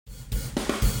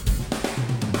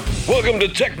Welcome to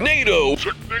Technado.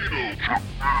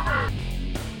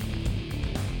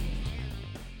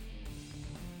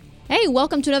 Hey,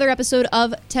 welcome to another episode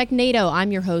of Technado.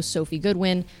 I'm your host, Sophie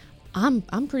Goodwin. I'm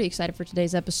pretty excited for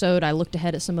today's episode. I looked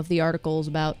ahead at some of the articles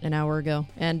about an hour ago,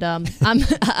 and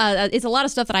it's a lot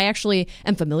of stuff that I actually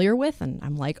am familiar with, and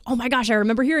I'm like, oh my gosh, I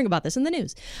remember hearing about this in the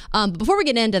news. But before we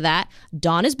get into that,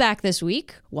 Don is back this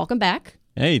week. Welcome back.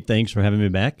 Hey, thanks for having me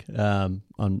back on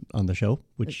the show,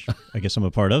 which I guess I'm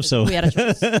a part of, so We had a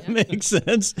choice. Yeah. makes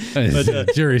sense.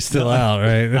 But jury's still out,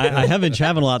 right? I haven't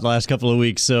traveled a lot the last couple of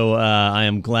weeks, so I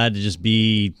am glad to just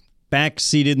be back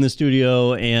seated in the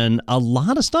studio, and a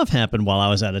lot of stuff happened while I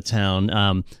was out of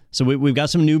town. So we've got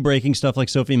some new breaking stuff like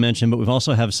Sophie mentioned, but we've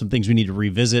also have some things we need to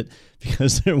revisit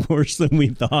because they're worse than we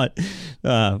thought.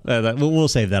 We'll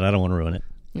save that. I don't want to ruin it.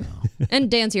 Yeah. And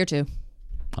Dan's here too.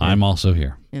 I'm also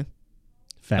here. Yeah.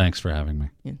 Thanks for having me.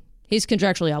 Yeah. He's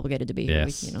contractually obligated to be here.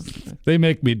 Yes. They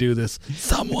make me do this.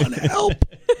 Someone help.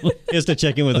 He has to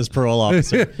check in with his parole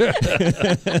officer.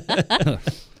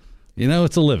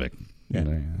 It's a living. Yeah.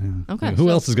 Okay. Who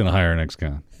else is going to hire an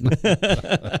ex-con?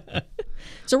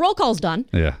 So roll call's done.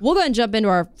 Yeah. We'll go ahead and jump into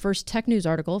our first tech news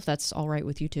article, if that's all right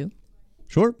with you two.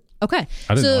 Sure. Okay.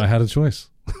 I didn't know I had a choice.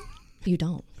 You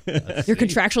don't. You're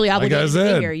contractually obligated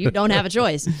to be here. You don't have a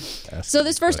choice. So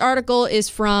this first article is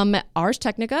from Ars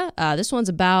Technica. This one's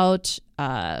about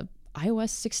iOS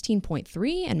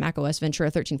 16.3 and macOS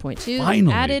Ventura 13.2.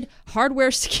 Finally. Added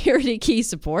hardware security key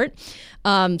support.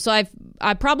 So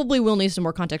I probably will need some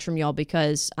more context from y'all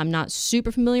because I'm not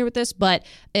super familiar with this, but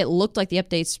it looked like the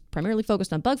updates primarily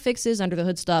focused on bug fixes, under the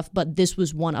hood stuff, but this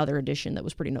was one other addition that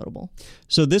was pretty notable.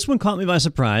 So this one caught me by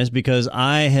surprise because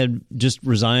I had just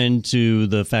resigned to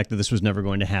the fact that this was never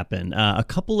going to happen. A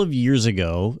couple of years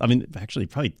ago, actually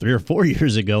probably 3 or 4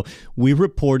 years ago, we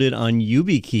reported on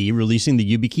YubiKey releasing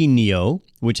the YubiKey Neo,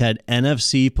 which had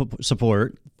NFC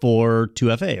support for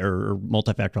 2FA or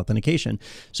multi-factor authentication.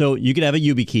 So you could have a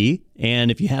YubiKey,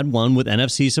 and if you had one with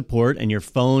NFC support and your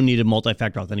phone needed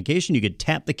multi-factor authentication, you could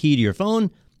tap the key to your phone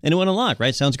and it would unlock,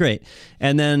 right? Sounds great.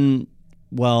 And then,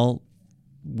 well,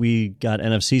 we got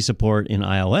NFC support in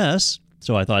iOS,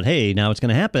 so I thought, hey, now it's going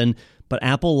to happen. But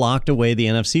Apple locked away the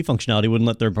NFC functionality, wouldn't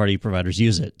let third-party providers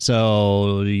use it.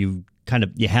 So you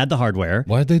had the hardware.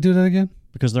 Why did they do that again?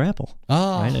 Because they're Apple.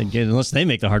 Oh. Right? Again, unless they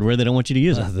make the hardware, they don't want you to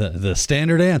use it. The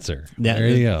standard answer. Yeah, there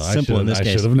you go. simple in this case.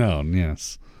 I should have known,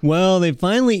 yes. Well, they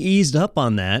finally eased up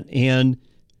on that, and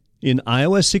in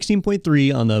iOS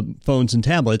 16.3 on the phones and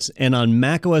tablets, and on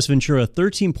macOS Ventura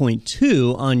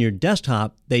 13.2 on your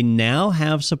desktop, they now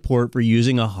have support for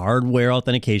using a hardware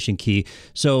authentication key.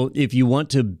 So if you want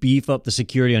to beef up the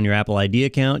security on your Apple ID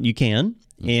account, you can.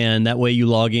 And that way you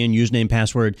log in, username,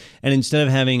 password, and instead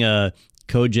of having a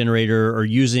code generator or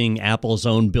using Apple's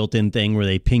own built-in thing where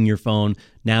they ping your phone,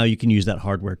 now you can use that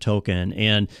hardware token.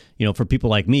 And, for people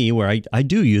like me, where I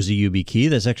do use a YubiKey,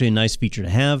 that's actually a nice feature to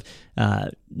have.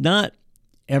 Not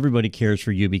everybody cares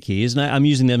for YubiKeys, and I'm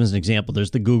using them as an example.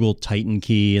 There's the Google Titan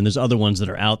key, and there's other ones that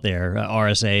are out there.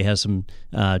 RSA has some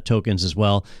tokens as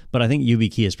well, but I think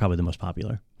YubiKey is probably the most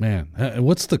popular. Man,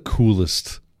 what's the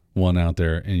coolest one out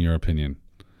there, in your opinion?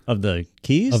 Of the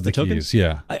keys? Of the tokens? keys,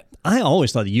 yeah. I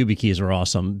always thought the YubiKeys were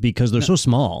awesome because they're so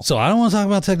small. So I don't want to talk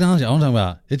about technology. I want to talk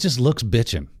about it just looks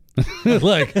bitchin'.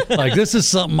 like this is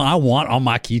something I want on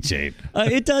my keychain.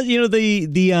 It does.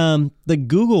 The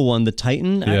Google one, the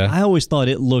Titan, Yeah. I always thought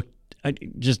it looked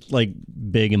just like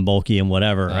big and bulky and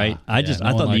whatever, right? I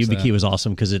thought the YubiKey was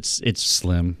awesome because it's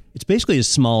slim. It's basically as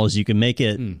small as you can make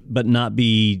it, but not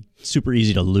be super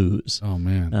easy to lose. Oh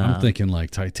man, I'm thinking like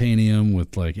titanium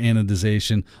with like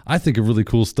anodization. I think of really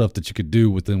cool stuff that you could do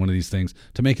within one of these things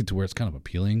to make it to where it's kind of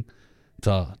appealing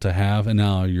to have. And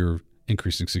now you're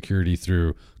increasing security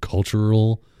through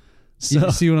cultural. So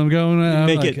you see what I'm going at?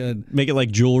 Make it like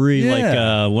jewelry,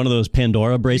 Yeah. like one of those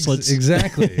Pandora bracelets.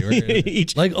 Exactly.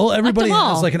 Like everybody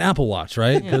has like an Apple Watch,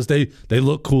 right? Because they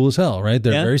look cool as hell, right?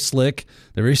 They're very slick.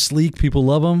 They're very sleek. People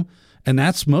love them. And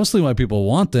that's mostly why people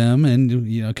want them. And,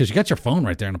 because you got your phone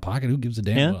right there in the pocket. Who gives a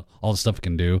damn about all the stuff it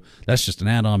can do? That's just an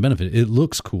add-on benefit. It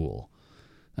looks cool.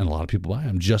 And a lot of people buy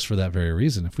them just for that very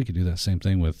reason. If we could do that same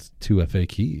thing with 2FA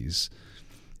keys,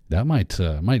 that might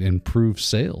improve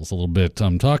sales a little bit.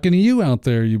 I'm talking to you out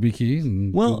there, YubiKey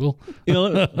and Google.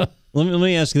 Let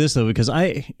me ask you this, though, because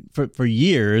for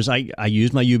years, I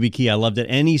used my YubiKey. I loved it.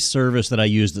 Any service that I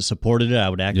used that supported it, I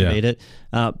would activate it.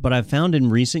 But I've found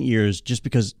in recent years, just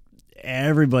because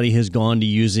everybody has gone to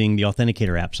using the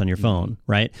authenticator apps on your phone,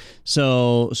 right?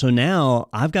 So now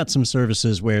I've got some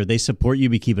services where they support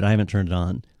YubiKey, but I haven't turned it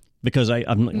on because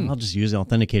I'm like, I'll just use the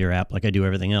authenticator app like I do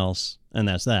everything else, and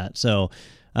that's that. So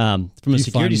From a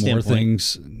security standpoint, more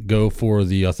things go for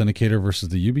the authenticator versus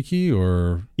the YubiKey,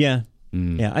 or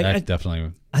I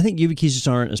definitely. I think YubiKeys just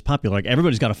aren't as popular. Like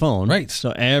everybody's got a phone, right?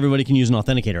 So everybody can use an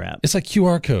authenticator app. It's like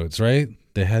QR codes, right?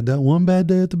 They had that one bad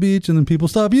day at the beach, and then people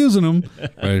stopped using them,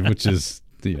 right? Which is,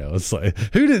 it's like,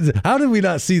 how did we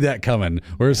not see that coming?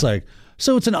 Where it's like,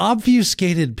 so it's an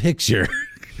obfuscated picture,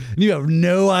 and you have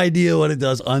no idea what it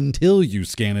does until you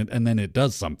scan it, and then it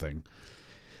does something.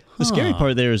 The scary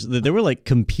part there is that there were like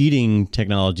competing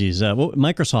technologies.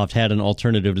 Microsoft had an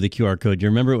alternative to the QR code. You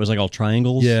remember it was like all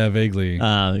triangles? Yeah, vaguely.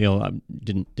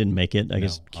 Didn't make it. I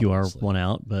guess QR obviously won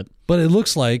out, but it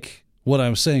looks like what I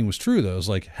was saying was true though. It's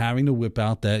like having to whip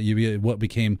out that what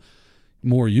became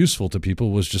more useful to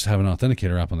people was just having an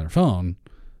authenticator app on their phone.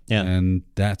 Yeah, and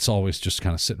that's always just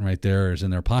kind of sitting right there, is in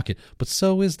their pocket. But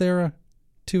so is there a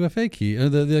 2FA key, or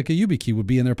like a YubiKey would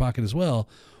be in their pocket as well.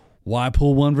 Why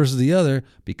pull one versus the other?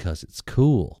 Because it's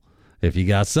cool. If you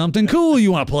got something cool,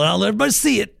 you want to pull it out and let everybody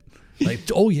see it. Like,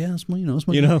 oh yeah, it's my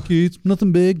key. It's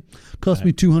nothing big. Cost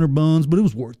me $200, but it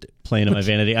was worth it. Playing on my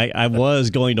vanity. I was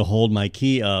going to hold my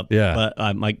key up,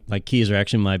 but my keys are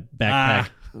actually in my backpack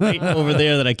right over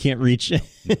there that I can't reach.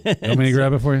 Want me to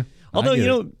grab it for you?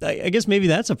 Although, I guess maybe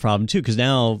that's a problem too, because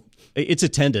now it's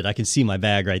attended. I can see my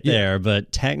bag right there,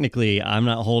 but technically I'm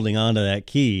not holding on to that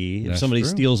key. If somebody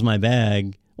steals my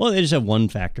bag, well, they just have one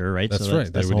factor, right? That's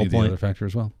right. They would need the other factor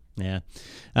as well. Yeah.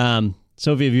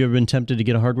 Sophie, have you ever been tempted to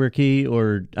get a hardware key?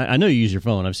 Or I know you use your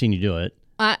phone. I've seen you do it.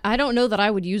 I don't know that I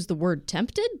would use the word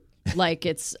tempted. Like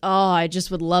I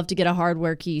just would love to get a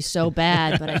hardware key so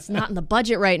bad, but it's not in the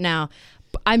budget right now.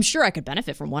 I'm sure I could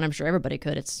benefit from one. I'm sure everybody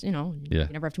could. It's, you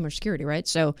never have too much security, right?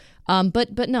 So,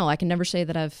 but no, I can never say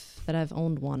that I've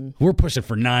owned one. We're pushing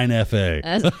for 9FA.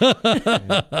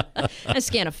 I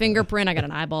scan a fingerprint. I got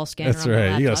an eyeball scanner. That's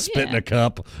right. You got to spit in a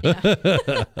cup.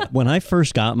 Yeah. When I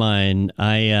first got mine,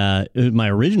 it was my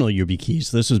original YubiKey.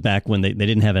 So this was back when they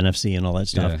didn't have NFC and all that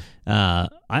stuff. Yeah.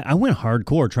 I went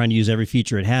hardcore trying to use every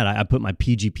feature it had. I put my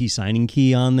PGP signing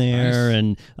key on there,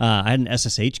 and I had an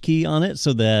SSH key on it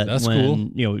so that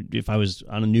if I was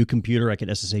on a new computer, I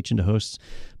could SSH into hosts.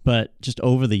 But just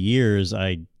over the years,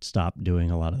 I stopped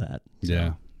doing a lot of that. So.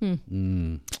 Yeah.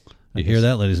 You hear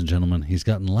that, ladies and gentlemen? He's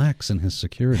gotten lax in his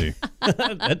security.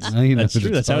 That's true.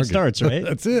 That's how it starts, right?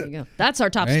 That's it. That's our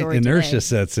top story. Inertia today.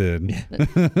 sets in.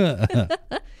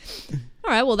 All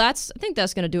right, well, I think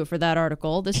that's going to do it for that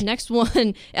article. This next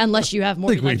one, unless you have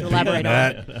more you'd like to elaborate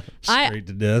on. Straight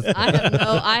to death.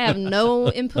 I have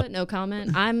no input, no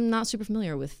comment. I'm not super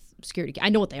familiar with security. I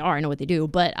know what they are, I know what they do,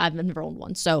 but I've never owned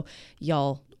one. So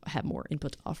y'all have more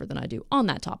input to offer than I do on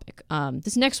that topic.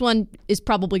 This next one is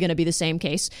probably going to be the same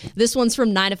case. This one's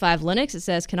from 9to5Linux. It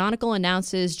says, Canonical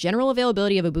announces general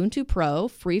availability of Ubuntu Pro,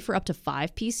 free for up to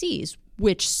 5 PCs,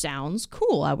 which sounds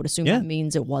cool. I would assume that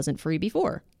means it wasn't free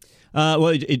before. Well,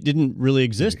 it didn't really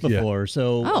exist before.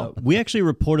 So we actually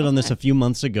reported on this a few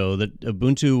months ago that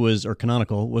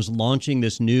Canonical was launching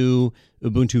this new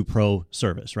Ubuntu Pro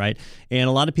service, right? And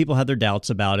a lot of people had their doubts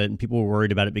about it, and people were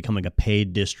worried about it becoming a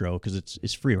paid distro because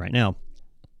it's free right now.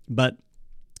 But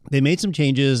they made some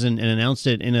changes and announced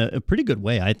it in a pretty good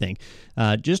way, I think.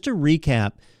 Just to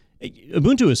recap,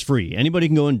 Ubuntu is free. Anybody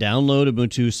can go and download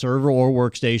Ubuntu server or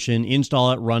workstation,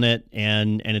 install it, run it,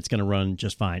 and it's going to run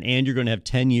just fine. And you're going to have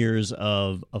 10 years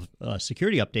of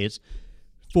security updates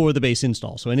for the base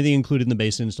install. So anything included in the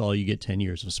base install, you get 10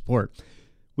 years of support.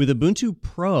 With Ubuntu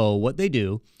Pro, what they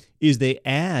do is they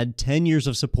add 10 years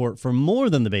of support for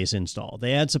more than the base install.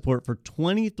 They add support for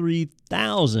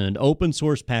 23,000 open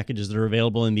source packages that are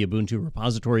available in the Ubuntu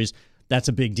repositories. That's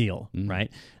a big deal,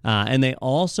 right? And they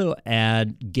also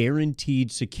add guaranteed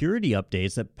security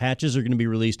updates that patches are going to be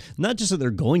released. Not just that they're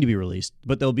going to be released,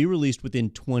 but they'll be released within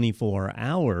 24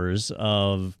 hours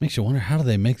of... Makes you wonder, how do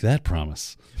they make that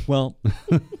promise? Well,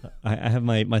 I have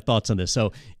my thoughts on this.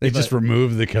 So they just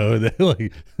remove the code.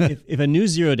 if a new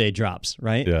 0-day drops,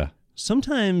 right? Yeah.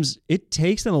 Sometimes it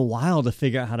takes them a while to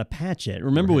figure out how to patch it.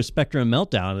 Remember with Spectre and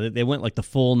Meltdown, they went like the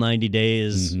full 90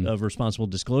 days of responsible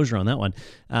disclosure on that one.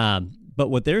 But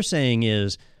what they're saying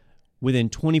is within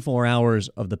 24 hours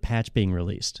of the patch being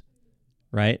released,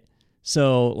 right?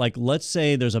 So, like, let's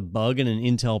say there's a bug in an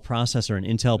Intel processor and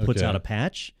Intel puts out a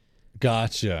patch.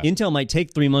 Gotcha. Intel might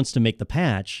take 3 months to make the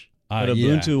patch, but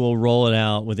Ubuntu will roll it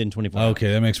out within 24 hours.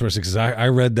 Okay, that makes more sense, because I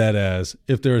read that as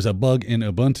if there is a bug in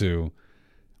Ubuntu,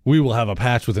 we will have a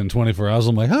patch within 24 hours.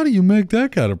 I'm like, how do you make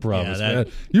that kind of promise, man?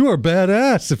 You are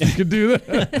badass if you could do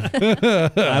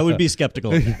that. I would be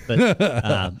skeptical of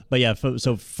that. But yeah,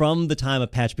 so from the time a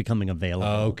patch becoming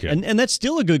available. And that's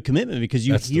still a good commitment, because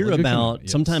you hear about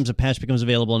sometimes a patch becomes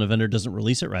available and a vendor doesn't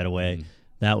release it right away.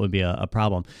 That would be a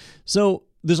problem. So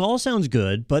this all sounds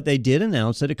good, but they did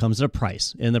announce that it comes at a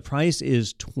price, and the price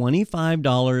is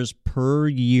 $25 per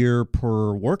year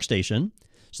per workstation.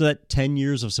 So that 10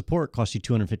 years of support costs you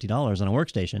 $250 on a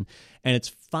workstation, and it's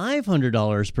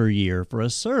 $500 per year for a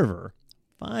server.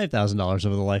 $5,000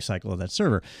 over the life cycle of that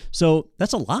server. So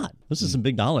that's a lot. This is some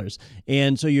big dollars.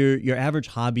 And so your average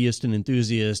hobbyist and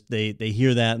enthusiast, they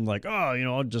hear that and like, oh, you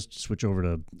know, I'll just switch over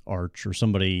to Arch or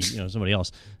somebody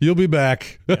else. You'll be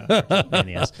back.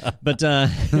 Yeah, but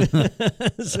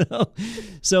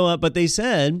but they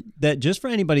said that just for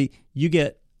anybody, you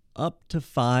get up to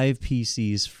 5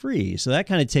 PCs free. So that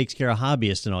kind of takes care of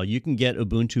hobbyists and all. You can get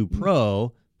Ubuntu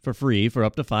Pro for free for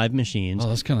up to 5 machines. Oh,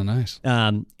 that's kind of nice.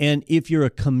 And if you're a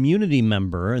community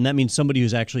member, and that means somebody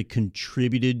who's actually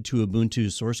contributed to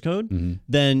Ubuntu's source code,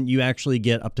 then you actually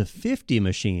get up to 50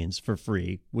 machines for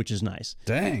free, which is nice.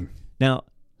 Dang. Now,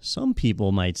 some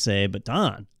people might say, but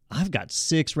Don, I've got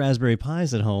 6 Raspberry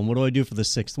Pis at home. What do I do for the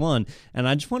 6th one? And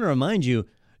I just want to remind you,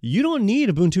 you don't need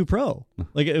Ubuntu Pro.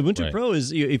 Like Ubuntu Right. Pro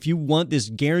is, if you want this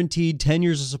guaranteed 10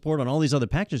 years of support on all these other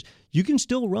packages, you can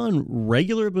still run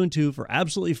regular Ubuntu for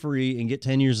absolutely free and get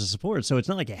 10 years of support. So it's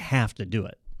not like you have to do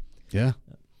it. Yeah.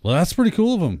 Well, that's pretty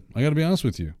cool of them. I got to be honest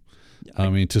with you. I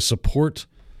mean, to support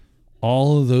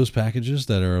all of those packages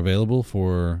that are available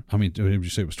for, I mean, did you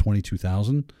say it was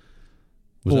 22,000?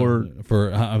 For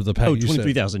the package?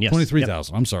 23,000, yes.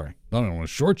 23,000. I'm sorry. I don't want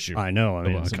to short you. I know. I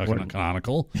mean, it's important.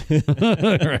 Canonical.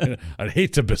 Right. I'd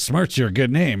hate to besmirch your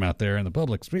good name out there in the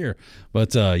public sphere,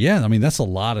 but yeah, I mean that's a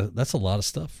lot of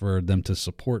stuff for them to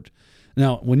support.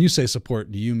 Now, when you say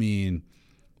support, do you mean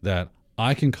that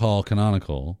I can call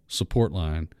Canonical support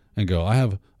line and go, I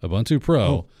have Ubuntu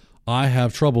Pro, I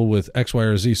have trouble with X, Y,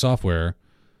 or Z software,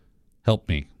 help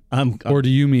me? Or do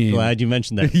you mean? Glad you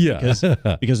mentioned that.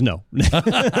 Yeah. Because no.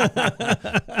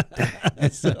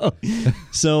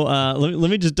 So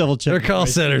let me just double check. Their call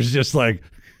center's just like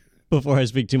before I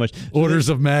speak too much. Orders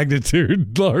of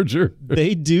magnitude larger.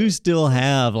 They do still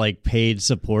have like paid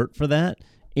support for that.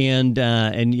 And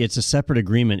it's a separate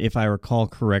agreement, if I recall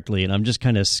correctly. And I'm just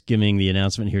kind of skimming the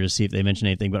announcement here to see if they mention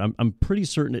anything, but I'm pretty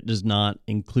certain it does not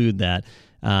include that.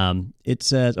 It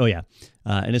says,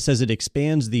 and it says it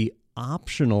expands the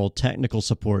optional technical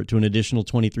support to an additional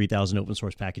 23,000 open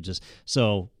source packages.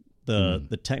 So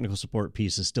the technical support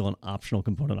piece is still an optional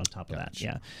component on top of that.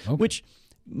 Yeah, okay. Which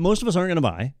most of us aren't going to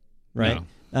buy, right?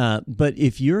 No. But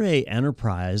if you're a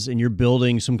enterprise and you're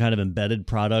building some kind of embedded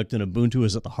product and Ubuntu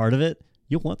is at the heart of it,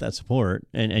 you'll want that support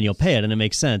and you'll pay it, and it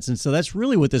makes sense. And so that's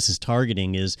really what this is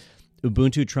targeting, is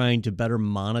Ubuntu trying to better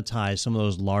monetize some of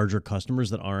those larger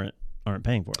customers that aren't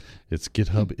paying for it. It's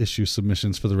GitHub issue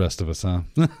submissions for the rest of us, huh?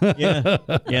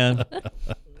 Yeah.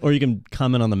 Or you can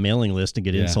comment on the mailing list and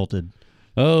get insulted.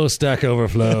 Oh, Stack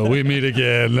Overflow, we meet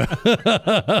again.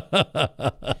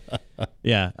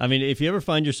 Yeah. I mean, if you ever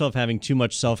find yourself having too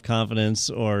much self-confidence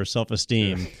or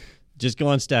self-esteem, just go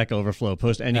on Stack Overflow,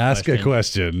 post any Ask question. a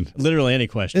question. Literally any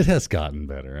question. It has gotten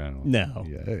better. I don't know. No.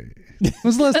 Yeah. When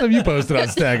was the last time you posted on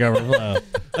Stack Overflow?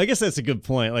 I guess that's a good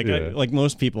point. Like like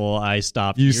most people, I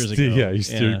stopped years ago. Yeah, you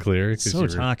steered clear. So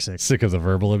toxic. Sick of the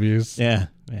verbal abuse. Yeah.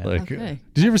 Like, okay.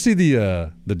 Did you ever see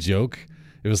the joke?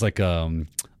 It was like a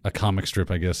comic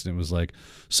strip, I guess, and it was like,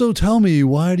 so tell me,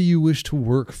 why do you wish to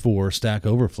work for Stack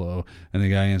Overflow? And the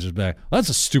guy answers back, that's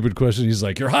a stupid question. He's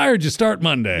like, you're hired, you start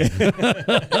Monday.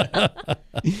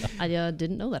 I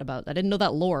didn't know that I didn't know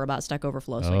that lore about Stack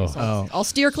Overflow, so I guess I'll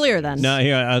steer clear then. No,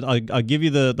 here, I'll give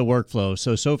you the workflow.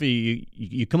 So, Sophie,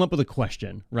 you come up with a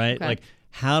question, right? Okay. Like,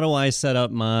 how do I set up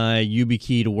my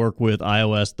YubiKey to work with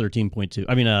iOS 13.2?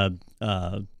 I mean,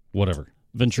 whatever.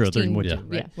 Ventura 13.2,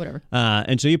 right? Yeah, whatever.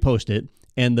 And so you post it,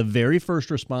 and the very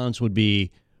first response would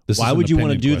be, why would you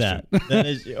want to do that? That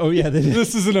is,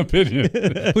 this is an opinion.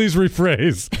 Please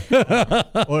rephrase.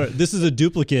 Or this is a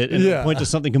duplicate and point to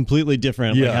something completely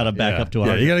different, like how to back up to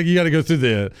our. Yeah, you got to go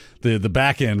through the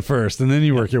back end first, and then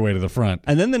you work your way to the front.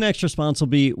 And then the next response will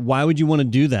be, why would you want to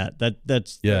do that?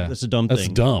 That's a dumb thing. That's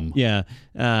dumb. Yeah.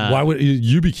 Why would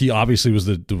YubiKey obviously was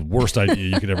the worst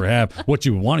idea you could ever have. What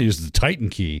you would want to use is the Titan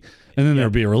key, and then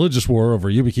there'd be a religious war over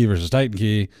YubiKey versus Titan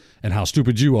key, and how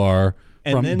stupid you are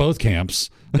from both camps.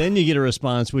 Then you get a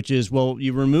response, which is, well,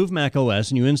 you remove Mac OS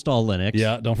and you install Linux.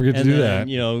 Yeah, don't forget to do that.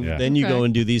 Then you go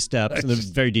and do these steps, and they're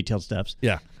very detailed steps.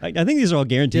 Yeah. I think these are all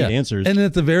guaranteed answers. And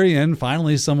at the very end,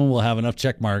 finally, someone will have enough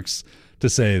check marks to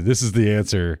say, this is the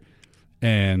answer.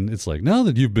 And it's like, now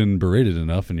that you've been berated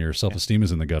enough and your self-esteem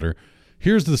is in the gutter,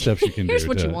 here's the steps you can do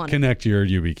to connect your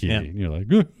YubiKey. Yeah. And you're like,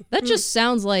 that just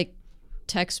sounds like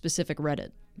tech-specific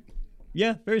Reddit.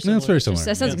 Yeah, very similar. That's very similar.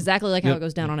 That sounds exactly like how it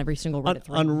goes down on every single Reddit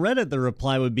thread. On Reddit, the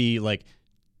reply would be like,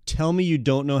 tell me you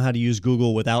don't know how to use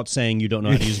Google without saying you don't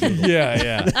know how to use Google.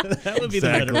 Yeah. That would be the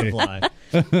better reply.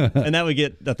 And that would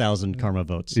get 1,000 karma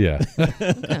votes. Yeah.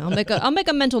 Okay, I'll make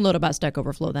a mental note about Stack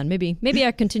Overflow then. Maybe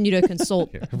I continue to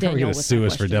consult Probably Daniel going with to sue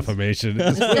us for questions. defamation.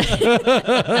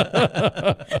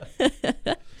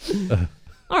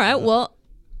 All right, well,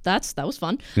 that was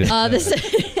fun.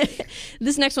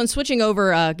 This next one, switching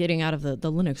over, getting out of the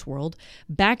Linux world,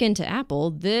 back into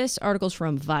Apple. This article's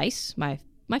from Vice, my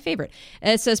favorite.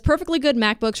 It says, perfectly good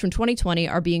MacBooks from 2020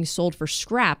 are being sold for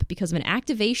scrap because of an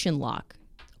activation lock.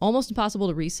 Almost impossible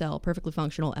to resell perfectly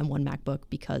functional M1 MacBook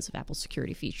because of Apple's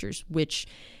security features, which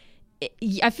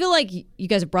I feel like you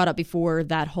guys have brought up before,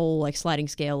 that whole like sliding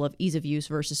scale of ease of use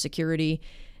versus security.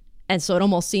 And so it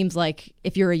almost seems like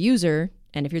if you're a user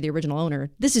and if you're the original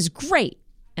owner, this is great.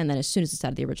 And then as soon as it's out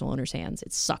of the original owner's hands,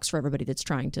 it sucks for everybody that's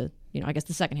trying to, I guess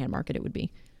the secondhand market it would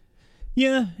be.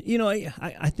 Yeah,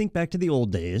 I think back to the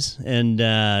old days, and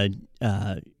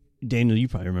Daniel, you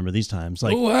probably remember these times.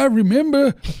 Like, I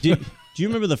remember. Do you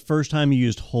remember the first time you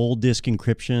used whole disk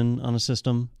encryption on a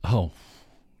system? Oh,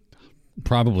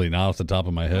 probably not off the top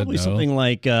of my head. Probably no. something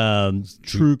like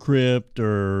TrueCrypt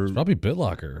or It's probably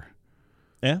BitLocker.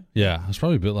 Yeah? Yeah, it was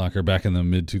probably BitLocker back in the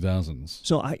mid-2000s.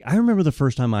 So I remember the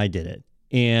first time I did it,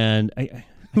 and I can't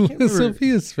remember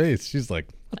Sophia's face. She's like,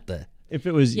 what the? if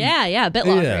it was... Yeah,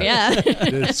 BitLocker, yeah.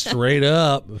 It's straight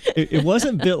up. It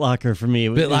wasn't BitLocker for me. It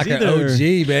was BitLocker either,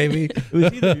 OG, baby. It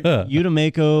was either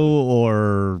Udemico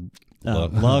or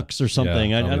Lux or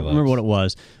something. Yeah, I don't probably remember Lux. what it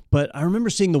was. But I remember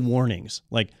seeing the warnings.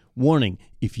 Like, warning,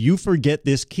 if you forget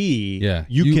this key,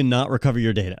 you cannot recover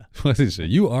your data. What did you say?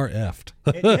 You are effed.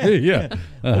 Yeah.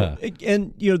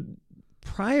 And,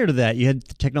 prior to that, you had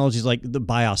technologies like the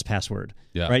BIOS password.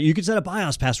 Yeah. Right? You could set a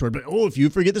BIOS password, but if you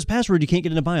forget this password, you can't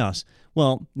get into BIOS.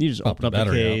 Well, you just open up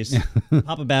the case,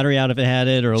 pop a battery out if it had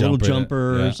it, or a little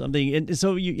jumper or something. And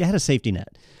so you had a safety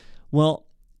net. Well,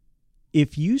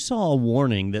 if you saw a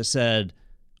warning that said,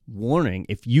 warning,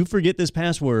 if you forget this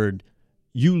password,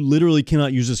 you literally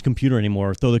cannot use this computer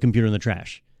anymore, throw the computer in the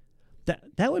trash.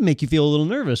 That would make you feel a little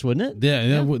nervous, wouldn't it?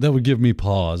 Yeah. That would give me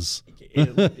pause.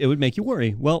 It would make you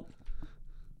worry. Well,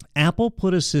 Apple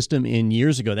put a system in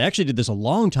years ago. They actually did this a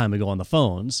long time ago on the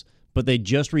phones, but they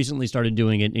just recently started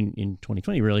doing it in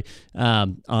 2020, really,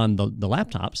 on the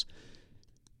laptops,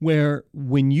 where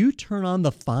when you turn on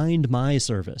the Find My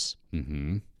service,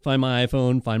 Find My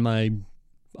iPhone, Find My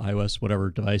iOS,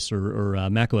 whatever device, or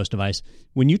macOS device,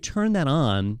 when you turn that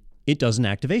on, it does an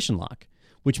activation lock,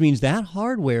 which means that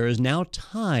hardware is now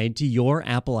tied to your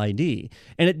Apple ID.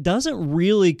 And it doesn't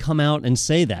really come out and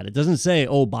say that. It doesn't say,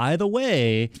 oh, by the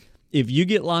way, if you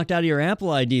get locked out of your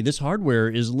Apple ID, this hardware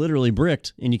is literally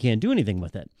bricked and you can't do anything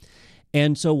with it.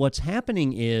 And so what's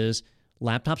happening is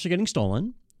laptops are getting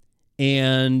stolen.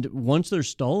 And once they're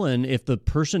stolen, if the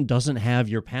person doesn't have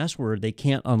your password, they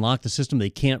can't unlock the system. They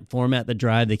can't format the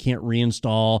drive. They can't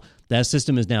reinstall. That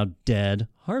system is now dead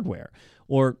hardware.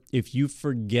 Or if you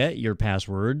forget your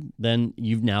password, then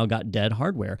you've now got dead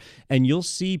hardware. And you'll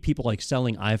see people like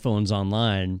selling iPhones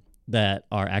online that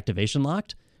are activation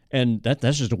locked. And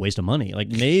that's just a waste of money. Like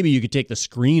maybe you could take the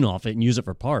screen off it and use it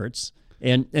for parts.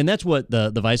 And that's what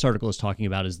the Vice article is talking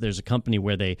about, is there's a company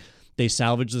where they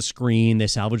salvage the screen, they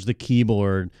salvage the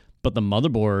keyboard, but the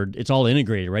motherboard, it's all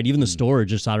integrated, right? Even the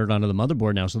storage is soldered onto the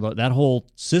motherboard now. So that whole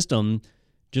system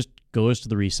just goes to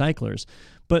the recyclers.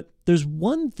 But there's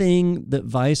one thing that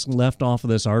Vice left off of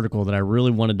this article that I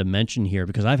really wanted to mention here,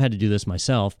 because I've had to do this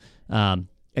myself.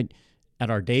 At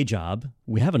our day job,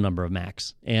 we have a number of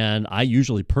Macs, and I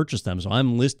usually purchase them. So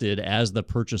I'm listed as the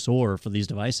purchasor for these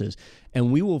devices.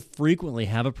 And we will frequently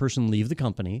have a person leave the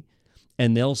company,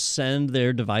 and they'll send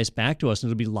their device back to us, and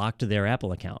it'll be locked to their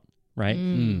Apple account, right?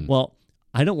 Well,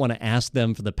 I don't want to ask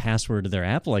them for the password to their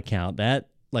Apple account. That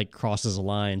crosses a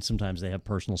line. Sometimes they have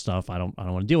personal stuff. I don't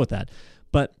want to deal with that.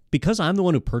 But because I'm the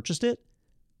one who purchased it,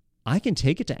 I can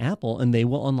take it to Apple and they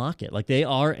will unlock it. Like, they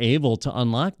are able to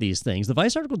unlock these things. The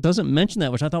Vice article doesn't mention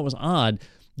that, which I thought was odd.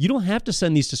 You don't have to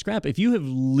send these to scrap. If you have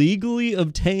legally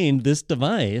obtained this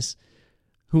device,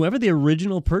 whoever the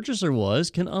original purchaser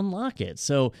was can unlock it.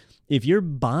 So if you're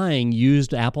buying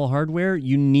used Apple hardware,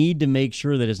 you need to make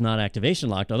sure that it's not activation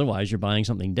locked. Otherwise, you're buying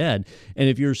something dead. And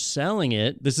if you're selling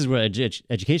it, this is where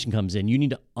education comes in. You need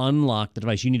to unlock the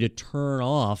device. You need to turn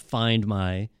off Find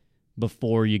My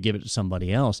before you give it to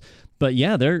somebody else. But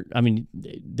yeah, they're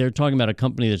talking about a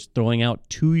company that's throwing out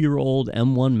 2-year-old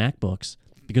M1 MacBooks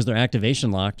because they're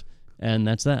activation locked, and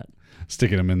that's that.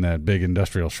 Sticking them in that big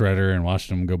industrial shredder and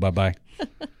watching them go bye-bye.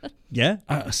 Yeah.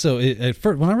 So at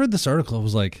first, when I read this article, I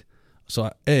was like,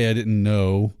 I didn't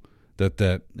know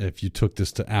that if you took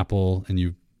this to Apple and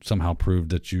you somehow proved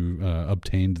that you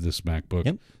obtained this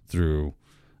MacBook through,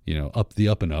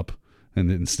 up and up, and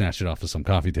then snatched it off of some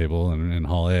coffee table in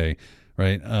Hall A,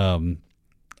 right?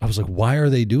 I was like, why are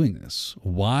they doing this?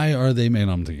 Why are they?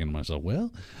 And I'm thinking to myself,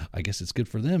 well, I guess it's good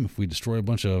for them. If we destroy a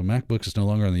bunch of MacBooks, it's no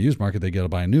longer on the used market. They got to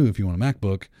buy a new if you want a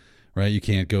MacBook, right? You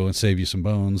can't go and save you some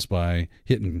bones by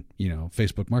hitting,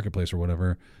 Facebook Marketplace or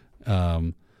whatever.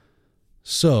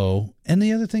 So, and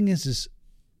the other thing is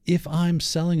if I'm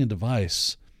selling a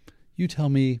device, you tell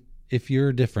me if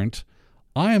you're different,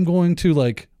 I am going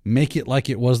to make it like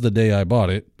it was the day I bought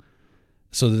it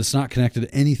so that it's not connected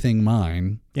to anything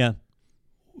mine. Yeah.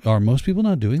 Are most people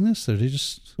not doing this? Are they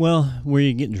just... Well, where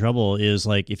you get in trouble is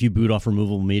if you boot off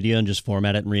removable media and just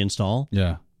format it and reinstall.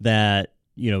 Yeah. That,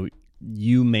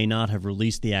 you may not have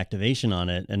released the activation on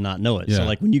it and not know it. Yeah.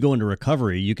 So when you go into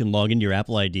recovery, you can log into your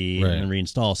Apple ID and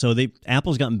reinstall. So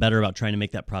Apple's gotten better about trying to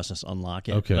make that process unlock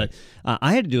it. Okay. But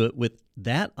I had to do it with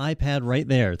that iPad right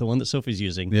there, the one that Sophie's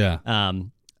using. Yeah.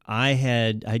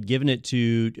 I'd given it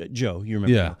to Joe. You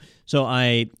remember? Yeah. Joe. So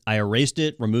I erased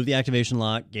it, removed the activation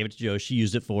lock, gave it to Joe. She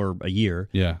used it for a year.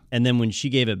 Yeah. And then when she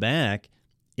gave it back,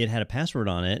 it had a password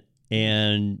on it.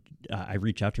 And I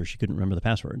reached out to her. She couldn't remember the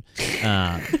password.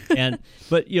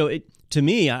 But to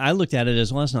me, I looked at it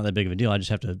as, well, it's not that big of a deal. I just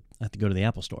have to go to the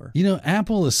Apple store.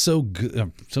 Apple is so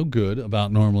good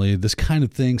about normally this kind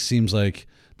of thing. Seems like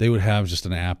they would have just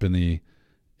an app in the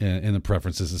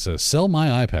preferences that says sell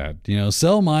my iPad,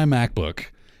 sell my MacBook,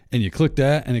 and you click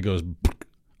that and it goes,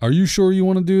 are you sure you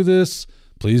want to do this?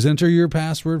 Please enter your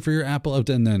password for your Apple,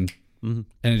 and then and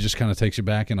it just kind of takes you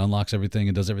back and unlocks everything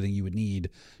and does everything you would need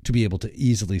to be able to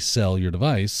easily sell your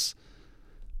device.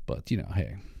 But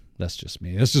hey, that's just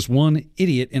me. That's just one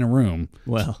idiot in a room.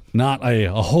 Well, not a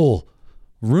whole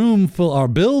room full or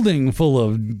building full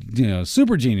of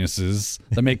super geniuses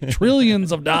that make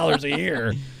trillions of dollars a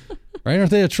year. Right? Aren't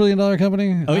they a $1 trillion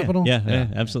company? Oh, Apple? Yeah,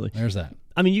 absolutely. There's that.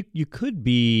 I mean, you could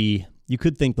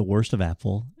think the worst of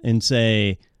Apple and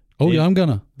say, I'm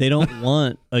gonna. They don't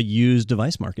want a used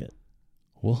device market.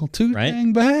 Well, too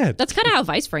dang bad. That's kind of how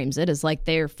Vice frames it, is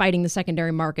they're fighting the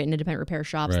secondary market and independent repair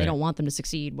shops. Right. They don't want them to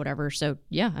succeed, whatever. So,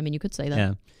 yeah, I mean, you could say that.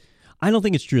 Yeah. I don't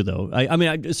think it's true, though. I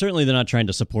mean, certainly they're not trying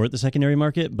to support the secondary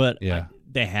market, but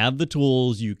they have the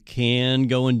tools. You can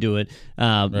go and do it.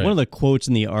 One of the quotes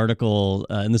in the article,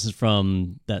 and this is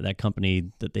from that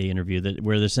company that they interviewed,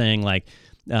 where they're saying,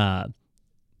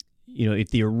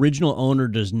 if the original owner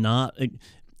does not...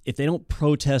 If they don't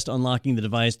protest unlocking the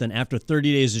device, then after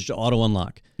 30 days, it should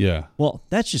auto-unlock. Yeah. Well,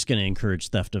 that's just going to encourage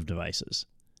theft of devices,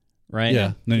 right?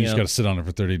 Yeah. Then you just got to sit on it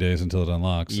for 30 days until it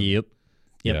unlocks. Yep.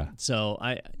 Yeah. So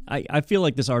I feel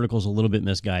like this article is a little bit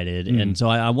misguided, and so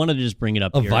I wanted to just bring it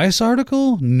up here. A Vice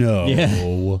article? No.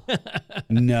 Yeah.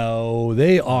 No.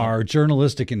 They are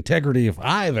journalistic integrity if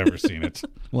I've ever seen it.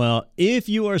 Well, if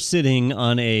you are sitting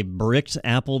on a bricked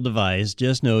Apple device,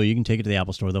 just know you can take it to the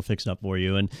Apple store. They'll fix it up for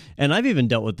you. And I've even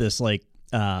dealt with this, I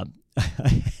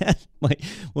had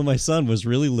when my son was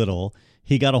really little,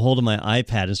 he got a hold of my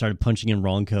iPad and started punching in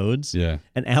wrong codes. Yeah.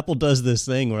 And Apple does this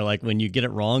thing where when you get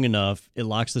it wrong enough, it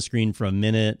locks the screen for a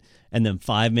minute and then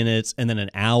 5 minutes and then an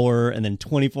hour and then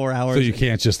 24 hours. So you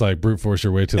can't just brute force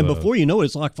your way to and before you know it,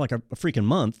 it's locked for a freaking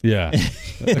month. Yeah.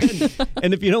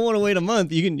 and if you don't want to wait a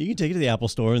month, you can take it to the Apple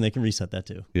store and they can reset that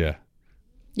too. Yeah.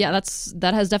 Yeah,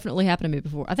 that has definitely happened to me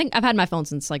before. I think I've had my phone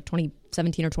since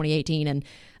 2017 or 2018, and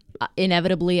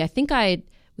inevitably, I think I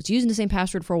was using the same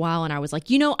password for a while, and I was like,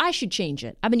 I should change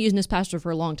it. I've been using this password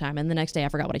for a long time, and the next day I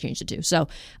forgot what I changed it to. So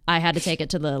I had to take it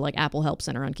to the Apple Help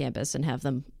Center on campus and have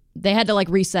them. They had to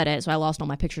reset it, so I lost all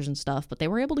my pictures and stuff, but they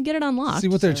were able to get it unlocked. See,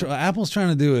 what Apple's trying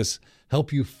to do is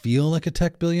help you feel like a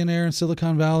tech billionaire in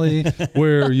Silicon Valley,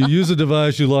 where you use a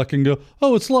device, you lock and go,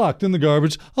 oh, it's locked in the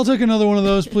garbage. I'll take another one of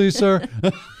those, please, sir.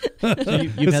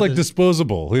 It's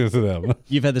disposable to them.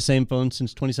 You've had the same phone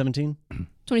since 2017?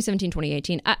 2017,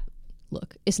 2018.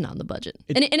 Look, it's not in the budget.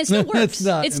 And it still works.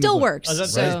 It still works. Oh,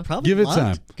 so probably give it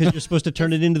time. Because you're supposed to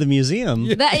turn it into the museum.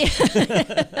 That's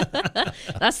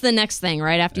the next thing,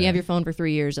 right? After you have your phone for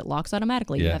 3 years, it locks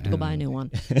automatically. You have to go buy a new one.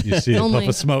 You see a puff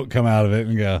of smoke come out of it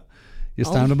and go, it's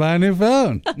time to buy a new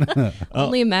phone.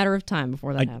 Only a matter of time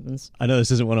before that happens. I know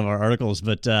this isn't one of our articles,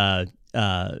 but a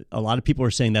lot of people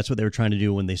are saying that's what they were trying to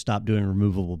do when they stopped doing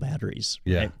removable batteries.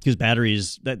 Yeah. Right? Because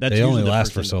batteries, that's they only the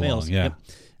last first for thing so that long. fails. Yeah. Yep.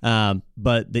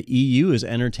 But the EU is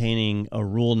entertaining a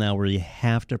rule now where you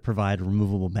have to provide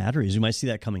removable batteries. You might see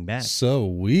that coming back.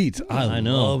 Sweet. I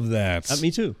love that.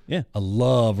 Me too. Yeah. I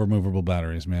love removable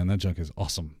batteries, man. That junk is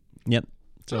awesome. Yep.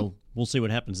 So we'll see what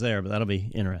happens there, but that'll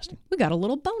be interesting. We got a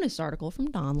little bonus article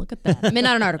from Don. Look at that. I mean,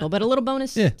 not an article, but a little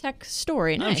bonus tech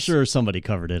story. Nice. I'm sure somebody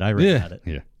covered it. I read about it.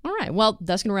 Yeah. All right. Well,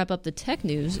 that's going to wrap up the tech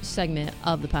news segment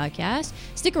of the podcast.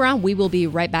 Stick around. We will be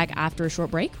right back after a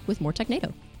short break with more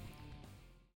Technado.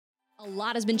 A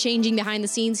lot has been changing behind the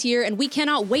scenes here, and we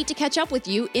cannot wait to catch up with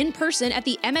you in person at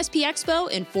the MSP Expo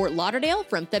in Fort Lauderdale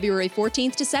from February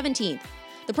 14th to 17th.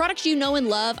 The products you know and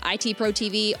love, IT Pro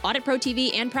TV, Audit Pro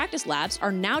TV, and Practice Labs,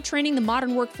 are now training the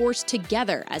modern workforce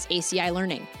together as ACI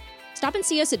Learning. Stop and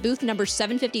see us at booth number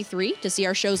 753 to see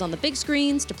our shows on the big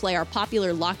screens, to play our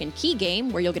popular Lock and Key game,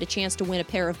 where you'll get a chance to win a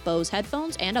pair of Bose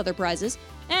headphones and other prizes,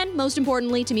 and most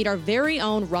importantly, to meet our very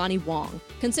own Ronnie Wong.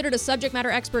 Considered a subject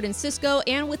matter expert in Cisco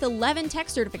and with 11 tech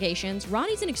certifications,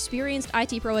 Ronnie's an experienced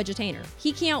IT Pro edutainer.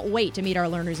 He can't wait to meet our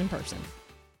learners in person.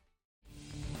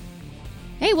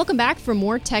 Hey, welcome back for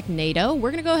more Technado.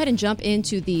 We're going to go ahead and jump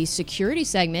into the security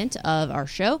segment of our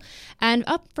show. And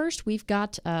up first, we've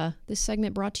got this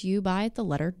segment brought to you by the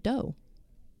letter DO.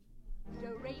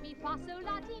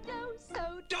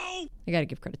 I got to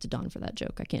give credit to Don for that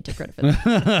joke. I can't take credit for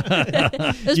that.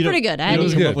 It was pretty good. I had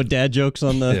to come up with dad jokes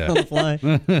on the fly.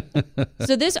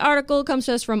 So this article comes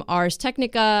to us from Ars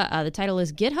Technica. The title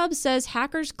is GitHub says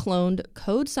hackers cloned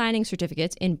code signing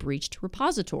certificates in breached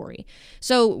repository.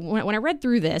 So when I read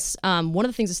through this, one of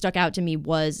the things that stuck out to me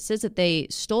was it says that they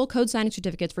stole code signing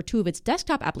certificates for two of its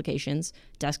desktop applications,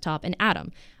 Desktop and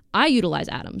Atom. I utilize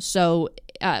Atom. So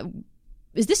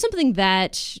is this something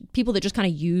that people that just kind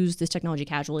of use this technology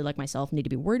casually like myself need to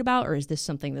be worried about? Or is this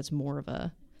something that's more of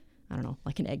a, I don't know,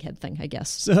 like an egghead thing, I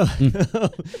guess?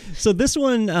 So this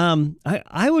one,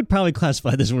 I would probably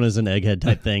classify this one as an egghead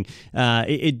type thing.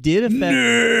 It did affect...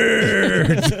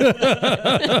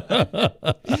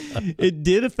 It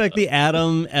did affect the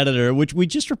Atom editor, which we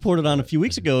just reported on a few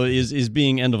weeks ago is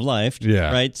being end of life.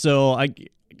 Yeah. Right? So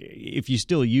if you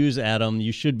still use Atom,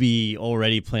 you should be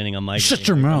already planning on migrating. Shut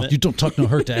your mouth. You don't talk no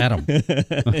hurt to Atom.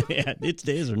 Yeah, its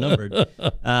days are numbered.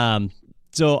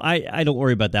 So I don't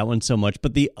worry about that one so much.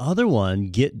 But the other one,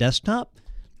 Git Desktop,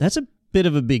 that's a bit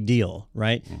of a big deal,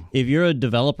 right? If you're a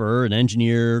developer, an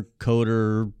engineer,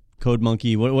 coder, code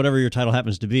monkey, whatever your title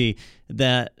happens to be,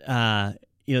 that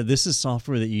this is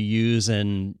software that you use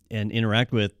and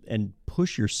interact with and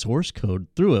push your source code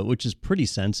through it, which is pretty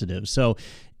sensitive. So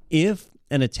if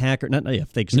an attacker, not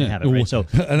if they have it, right? So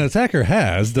an attacker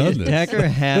has done this. An attacker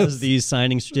has these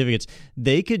signing certificates.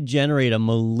 They could generate a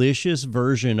malicious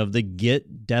version of the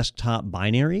Git Desktop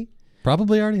binary.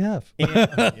 Probably already have.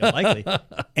 Likely.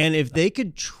 And if they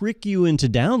could trick you into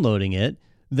downloading it,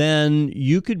 then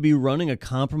you could be running a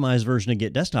compromised version of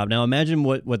Git Desktop. Now imagine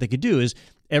what they could do is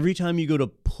every time you go to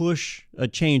push a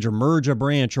change or merge a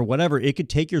branch or whatever, it could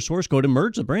take your source code and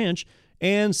merge the branch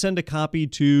and send a copy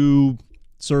to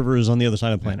servers on the other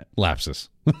side of the planet. Lapsus.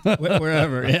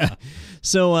 Wherever, yeah.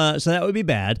 So that would be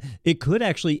bad. It could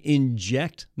actually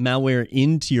inject malware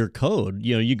into your code.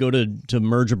 You go to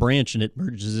merge a branch and it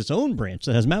merges its own branch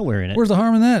that has malware in it. Where's the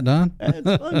harm in that, Don?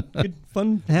 It's fun. Good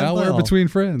fun to have malware between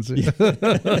friends.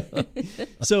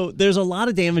 So there's a lot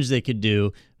of damage they could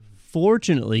do.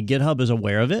 Fortunately, GitHub is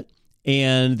aware of it.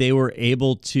 And they were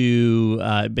able to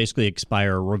basically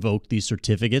expire or revoke these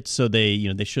certificates, so they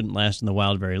shouldn't last in the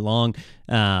wild very long.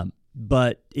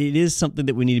 But it is something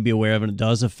that we need to be aware of, and it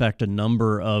does affect a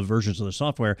number of versions of the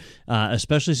software,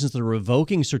 especially since they're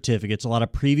revoking certificates. A lot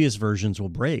of previous versions will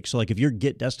break. So, like if your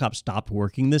Git Desktop stopped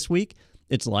working this week,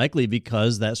 it's likely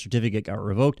because that certificate got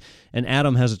revoked. And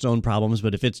Atom has its own problems,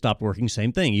 but if it stopped working,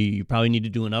 same thing. You probably need to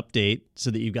do an update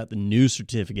so that you've got the new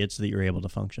certificate so that you're able to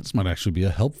function. This might actually be a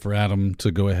help for Atom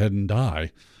to go ahead and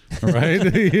die,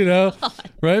 right?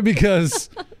 Right? Because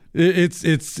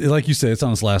it's like you say, it's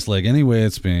on its last leg anyway.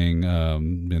 It's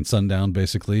been sundown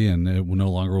basically, and it no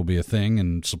longer will be a thing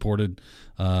and supported.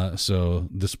 So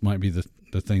this might be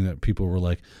the thing that people were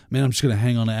like, man, I'm just going to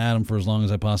hang on to Atom for as long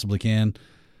as I possibly can.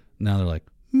 Now they're like,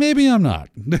 maybe I'm not.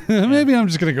 Maybe I'm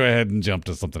just going to go ahead and jump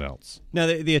to something else. Now,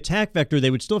 the attack vector,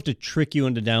 they would still have to trick you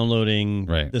into downloading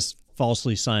this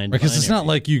falsely signed because it's not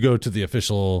like you go to the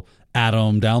official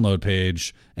Atom download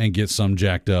page and get some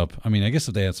jacked up. I mean, I guess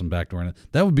if they had some backdoor in it,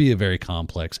 that would be a very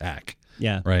complex hack.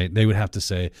 Yeah. Right? They would have to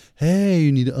say, hey,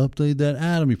 you need to update that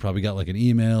Atom. You probably got like an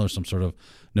email or some sort of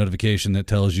notification that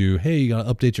tells you, hey, you got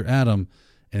to update your Atom.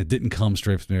 And it didn't come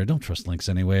straight from there. Don't trust links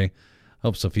anyway. I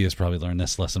hope Sophia's probably learned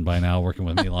this lesson by now, working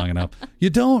with me long enough.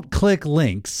 You don't click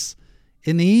links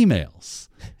in the emails.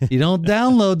 You don't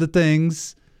download the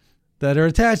things that are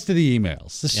attached to the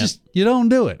emails. It's just, you don't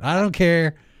do it. I don't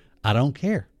care.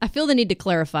 I feel the need to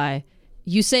clarify.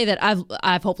 You say that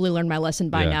I've hopefully learned my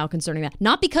lesson by now concerning that.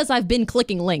 Not because I've been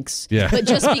clicking links, but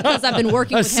just because I've been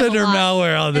working with him a lot.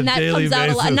 Malware on the daily basis. Out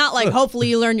a lot. Not like hopefully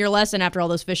you learn your lesson after all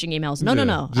those phishing emails. No.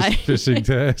 Just phishing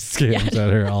scams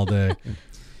at her all day.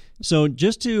 So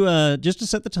just to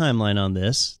set the timeline on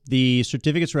this, the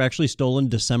certificates were actually stolen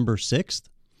December 6th,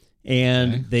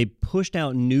 and they pushed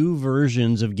out new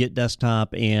versions of Git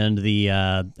Desktop and the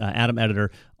Atom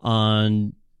editor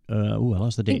on I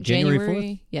lost the date. January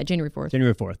 4th? Yeah, January 4th.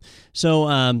 January 4th.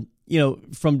 So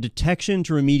from detection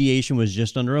to remediation was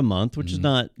just under a month, which is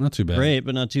not too bad. Great,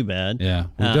 but not too bad. Yeah,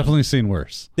 we've definitely seen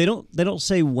worse. They don't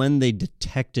say when they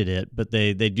detected it, but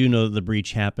they do know that the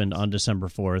breach happened on December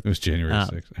 4th. It was January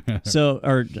 6th.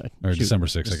 or December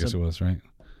 6th, I guess it was, right?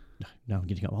 Now I'm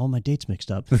getting all my dates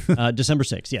mixed up. December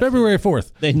 6th, yeah. February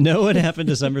 4th. They know it happened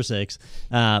December 6th.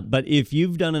 But if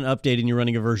you've done an update and you're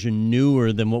running a version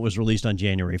newer than what was released on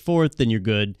January 4th, then you're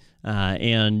good.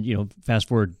 And fast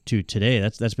forward to today,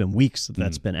 that's been weeks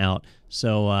that's been out.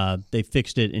 So they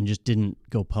fixed it and just didn't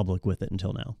go public with it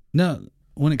until now. Now,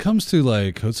 when it comes to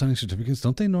like code signing certificates,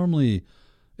 don't they normally,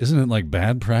 isn't it like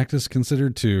bad practice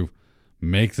considered to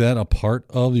make that a part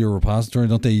of your repository?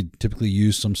 Don't they typically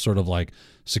use some sort of like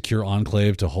secure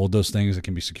enclave to hold those things that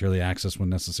can be securely accessed when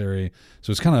necessary?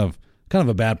 So it's kind of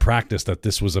a bad practice that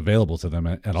this was available to them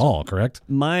at all, correct?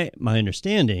 My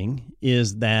understanding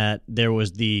is that there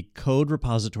was the code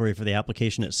repository for the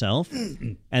application itself,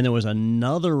 and there was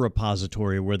another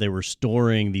repository where they were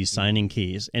storing these signing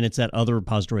keys, and it's that other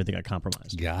repository that got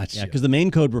compromised. Gotcha. Yeah, because the main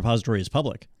code repository is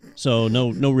public, so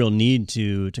no real need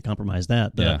to compromise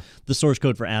that. The source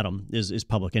code for Atom is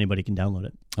public; anybody can download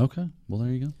it. Okay, well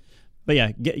there you go. But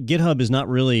yeah, GitHub is not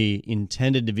really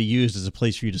intended to be used as a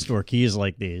place for you to store keys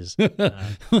like these.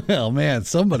 Well, man,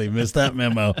 somebody missed that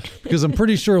memo because I'm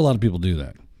pretty sure a lot of people do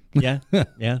that. Yeah.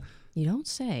 You don't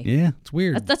say. Yeah, it's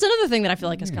weird. That's another thing that I feel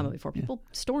like has come up before. People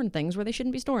storing things where they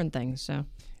shouldn't be storing things. So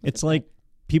it's like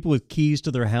people with keys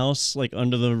to their house, like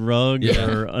under the rug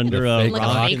or under a like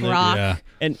rock. a fake rock. Yeah.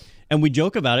 And we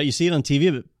joke about it. You see it on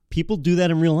TV, but people do that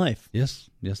in real life. Yes,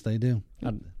 they do.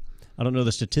 I don't know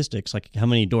the statistics, like how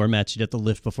many doormats you'd have to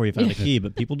lift before you found a key,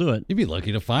 but people do it. You'd be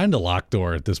lucky to find a locked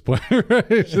door at this point, right?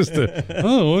 It's just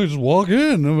I just walk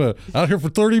in. I'm out here for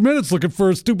 30 minutes looking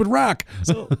for a stupid rock.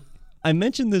 So I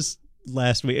mentioned this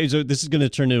last week. So this is going to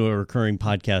turn into a recurring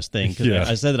podcast thing because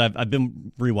I said that I've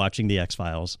been rewatching the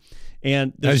X-Files.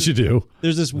 And as you do.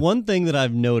 There's this one thing that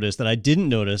I've noticed that I didn't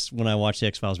notice when I watched the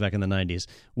X-Files back in the 90s,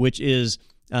 which is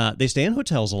they stay in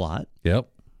hotels a lot. Yep.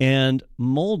 And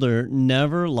Mulder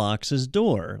never locks his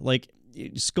door. Like,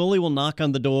 Scully will knock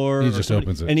on the door. He just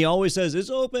opens it. And he always says,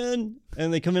 it's open.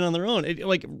 And they come in on their own.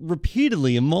 Like,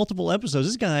 repeatedly in multiple episodes.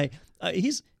 This guy,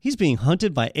 he's being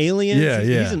hunted by aliens. Yeah.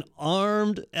 He's an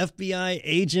armed FBI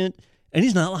agent. And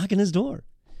he's not locking his door.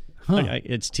 Huh.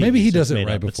 It's TV. Maybe he does it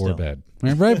right before bed.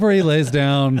 Right before he lays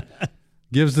down.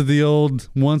 Gives it the old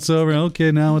once over.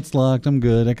 Okay, now it's locked. I'm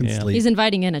good. I can sleep. He's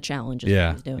inviting in a challenge. Yeah,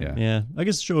 what he's doing. Yeah. I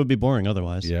guess the show would be boring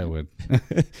otherwise. Yeah, it would. Right.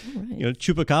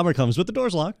 Chupacabra comes, but the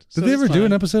door's locked. Did they ever do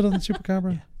an episode on the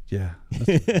Chupacabra? Yeah.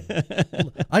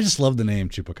 I just love the name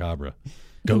Chupacabra.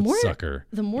 Goat sucker.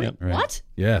 The more Yep. Right. what?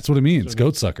 Yeah, that's what it means.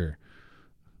 Goat sucker.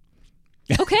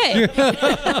 Okay.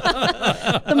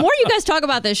 The more you guys talk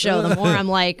about this show, the more I'm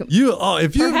like,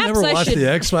 if you've never watched the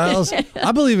X-Files,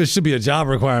 I believe it should be a job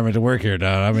requirement to work here,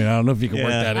 Don. I mean, I don't know if you can work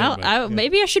that in.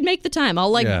 maybe I should make the time.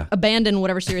 I'll abandon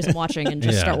whatever series I'm watching and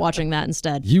just start watching that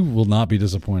instead. You will not be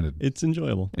disappointed. It's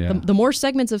enjoyable. Yeah. The more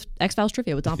segments of X-Files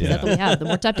trivia with Don Pizzette that we have, the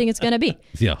more tempting it's going to be.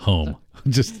 Yeah, home.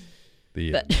 Just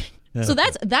the... So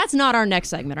that's not our next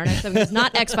segment. Our next segment is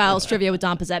not X-Files trivia with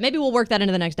Don Pizzette. Maybe we'll work that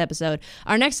into the next episode.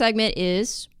 Our next segment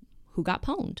is Who Got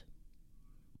Pwned?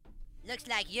 Looks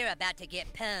like you're about to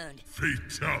get pwned.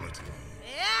 Fatality.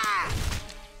 Yeah!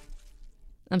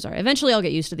 I'm sorry. Eventually I'll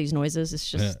get used to these noises. It's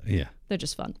just, they're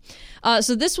just fun.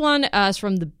 So this one is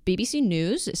from the BBC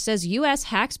News. It says U.S.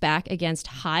 hacks back against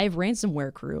Hive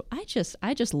ransomware crew. I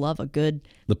just love a good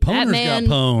The pwners Batman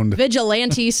got pwned.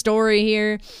 vigilante story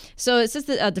here. So it says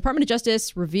the Department of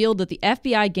Justice revealed that the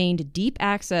FBI gained deep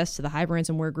access to the Hive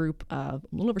ransomware group a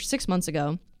little over 6 months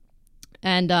ago.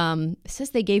 And it says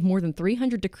they gave more than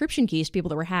 300 decryption keys to people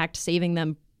that were hacked, saving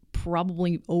them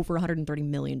probably over $130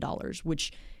 million,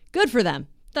 which good for them.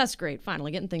 That's great.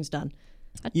 Finally getting things done.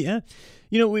 Yeah.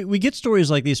 We get stories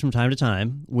like these from time to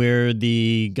time where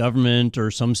the government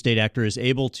or some state actor is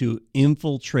able to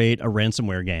infiltrate a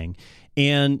ransomware gang.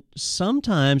 And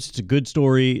sometimes it's a good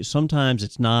story. Sometimes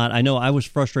it's not. I know I was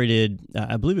frustrated.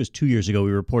 I believe it was 2 years ago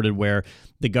we reported where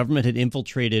the government had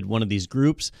infiltrated one of these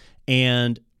groups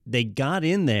and they got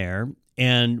in there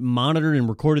and monitored and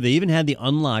recorded. They even had the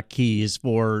unlock keys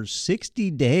for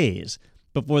 60 days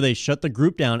before they shut the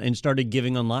group down and started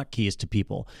giving unlock keys to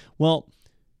people. Well,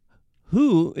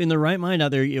 who in their right mind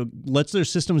out there lets their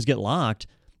systems get locked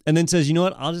and then says, you know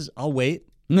what, I'll wait.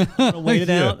 I'm gonna wait it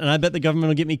out, and I bet the government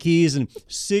will get me keys. And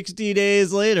 60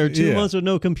 days later, 2 months with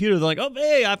no computer, they're like, "Oh,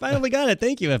 hey, I finally got it.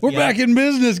 Thank you, FBI." We're back in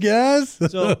business, guys.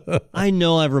 So I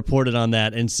know I've reported on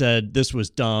that and said this was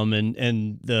dumb,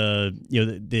 and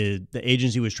the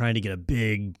agency was trying to get a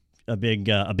big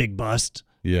bust.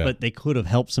 Yeah. But they could have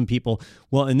helped some people.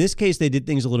 Well, in this case, they did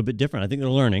things a little bit different. I think they're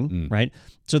learning, right?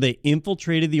 So they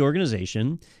infiltrated the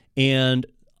organization, and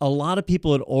a lot of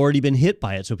people had already been hit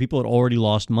by it. So people had already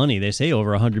lost money. They say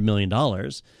over $100 million.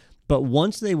 But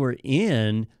once they were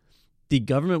in, the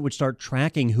government would start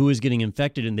tracking who was getting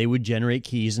infected, and they would generate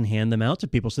keys and hand them out to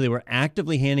people. So they were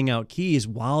actively handing out keys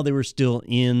while they were still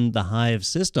in the Hive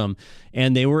system,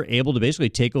 and they were able to basically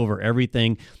take over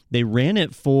everything. They ran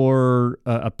it for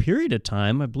a period of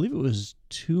time. I believe it was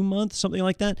 2 months, something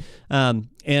like that.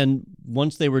 And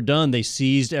once they were done, they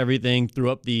seized everything, threw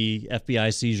up the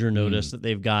FBI seizure notice that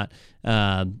they've got,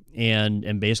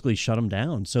 and basically shut them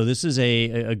down. So this is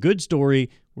a good story.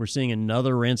 We're seeing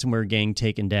another ransomware gang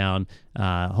taken down.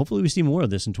 Hopefully we see more of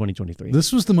this in 2023.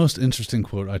 This was the most interesting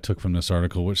quote I took from this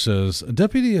article, which says,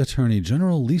 Deputy Attorney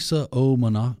General Lisa O.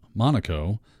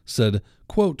 Monaco said,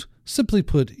 quote, "Simply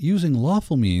put, using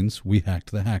lawful means, we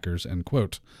hacked the hackers," end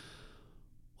quote.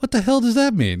 What the hell does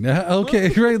that mean? Okay,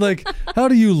 right? Like, how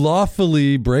do you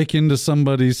lawfully break into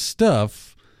somebody's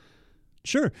stuff?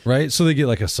 Sure. Right? So they get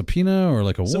like a subpoena or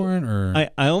like a warrant or...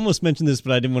 I almost mentioned this,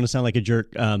 but I didn't want to sound like a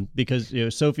jerk because,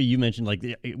 Sophie, you mentioned like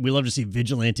we love to see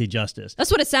vigilante justice.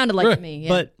 That's what it sounded like to me. Yeah.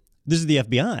 But this is the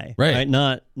FBI, right?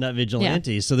 Not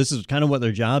vigilantes. Yeah. So this is kind of what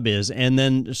their job is. And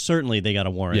then certainly they got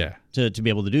a warrant to be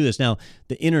able to do this. Now,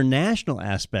 the international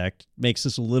aspect makes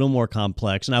this a little more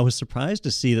complex. And I was surprised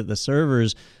to see that the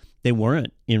servers... They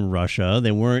weren't in Russia.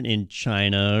 They weren't in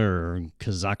China or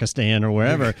Kazakhstan or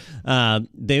wherever.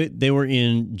 They were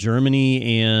in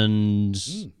Germany and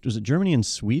was it Germany and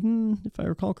Sweden, if I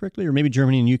recall correctly, or maybe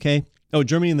Germany and UK? Oh,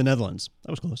 Germany and the Netherlands.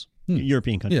 That was close.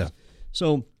 European countries. Yeah.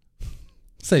 So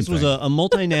this was a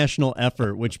multinational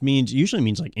effort, which usually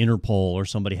means like Interpol or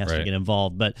somebody has to get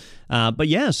involved. But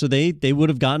yeah, so they would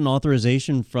have gotten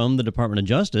authorization from the Department of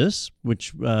Justice,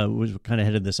 which was kind of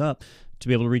headed this up, to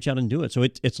be able to reach out and do it. So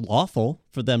it's lawful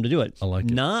for them to do it. I like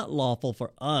it. Not lawful for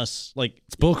us. Like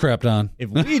it's bullcrap, Don. If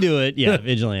we do it,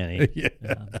 vigilante.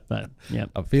 But yeah.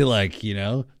 I feel like,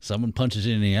 someone punches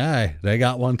you in the eye, they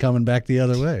got one coming back the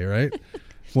other way, right?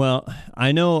 Well,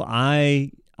 I know I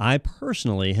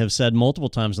personally have said multiple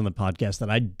times on the podcast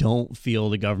that I don't feel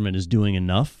the government is doing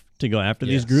enough to go after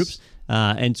these groups.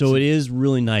 And so it is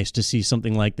really nice to see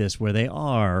something like this where they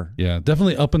are. Yeah,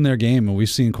 definitely upping their game. And we've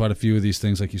seen quite a few of these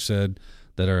things, like you said,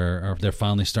 that they're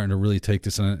finally starting to really take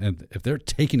this. And if they're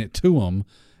taking it to them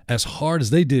as hard as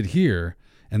they did here,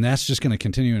 and that's just going to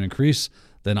continue and increase,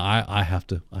 then I have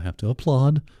to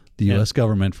applaud the U.S.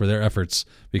 government for their efforts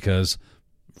because,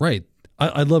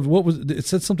 I love it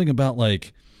said something about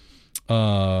like,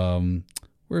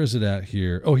 where is it at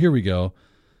here? Oh, here we go.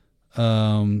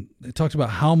 They talked about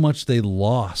how much they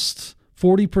lost.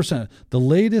 40%. The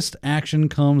latest action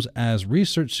comes as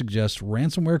research suggests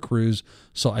ransomware crews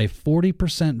saw a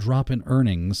 40% drop in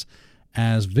earnings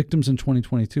as victims in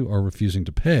 2022 are refusing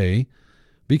to pay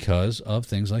because of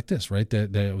things like this, right?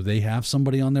 They have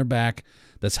somebody on their back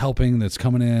that's helping, that's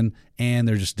coming in, and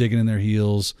they're just digging in their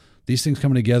heels. These things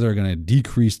coming together are going to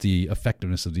decrease the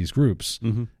effectiveness of these groups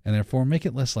and therefore make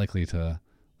it less likely to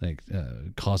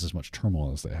cause as much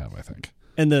turmoil as they have, I think.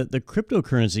 And the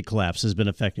cryptocurrency collapse has been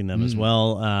affecting them as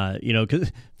well.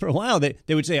 Because for a while they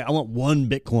would say, "I want one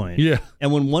Bitcoin." Yeah.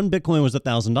 And when one Bitcoin was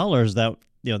 $1,000, that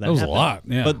was happened. A lot.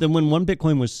 Yeah. But then when one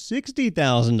Bitcoin was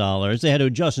 $60,000, they had to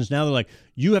adjust. And now they're like,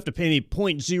 "You have to pay me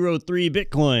 0.03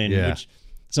 Bitcoin," which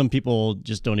some people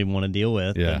just don't even want to deal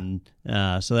with. Yeah.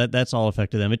 And so that's all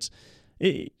affected them.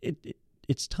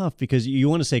 It's tough because you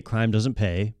want to say crime doesn't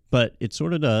pay, but it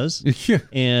sort of does. Yeah.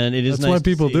 And it is That's nice why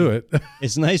people do it.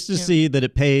 It's nice to see that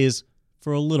it pays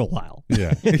for a little while.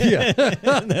 Yeah. Yeah.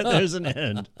 And that there's an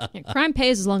end. Yeah, crime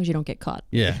pays as long as you don't get caught.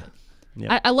 Yeah.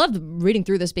 I love reading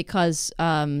through this because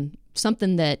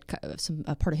something that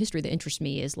a part of history that interests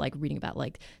me is like reading about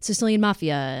like Sicilian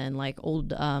mafia and like old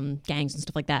gangs and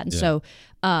stuff like that. And so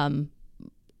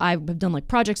I've done like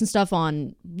projects and stuff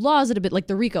on laws that a bit like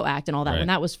the RICO Act and all that when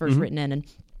that was first written in, and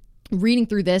reading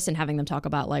through this and having them talk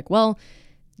about like, well,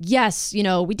 yes,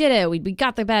 we did it. We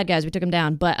got the bad guys. We took them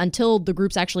down. But until the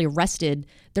group's actually arrested,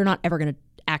 they're not ever going to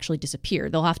actually disappear.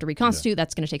 They'll have to reconstitute.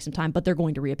 That's going to take some time, but they're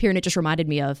going to reappear. And it just reminded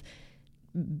me of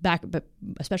back, but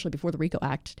especially before the RICO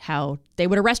Act, how they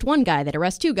would arrest one guy, they'd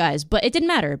arrest two guys, but it didn't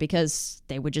matter because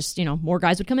they would just, more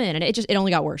guys would come in, and it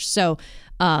only got worse. So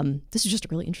this is just a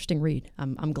really interesting read.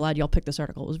 I'm glad y'all picked this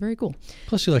article. It was very cool.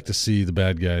 Plus, you like to see the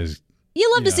bad guys You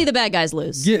love to see the bad guys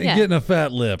lose. Getting a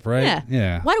fat lip, right?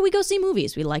 Yeah. Why do we go see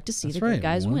movies? We like to see good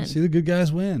guys win. See the good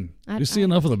guys win. You see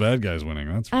enough of the bad guys winning.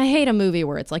 That's I hate a movie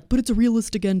where it's like, but it's a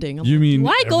realistic ending. You mean do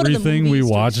I go to the movies we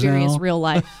watch to experience now? real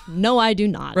life? No, I do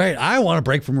not. Right. I want to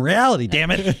break from reality,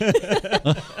 damn it.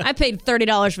 I paid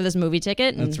 $30 for this movie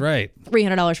ticket. And That's right.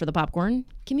 $300 for the popcorn.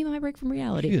 Give me my break from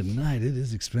reality. Good night. It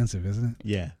is expensive, isn't it?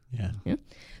 Yeah.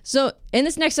 So in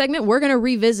this next segment, we're going to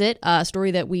revisit a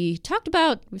story that we've talked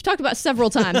about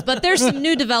several times, but there's some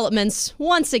new developments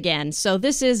once again. So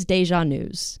this is Deja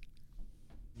News.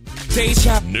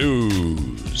 Deja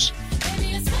News.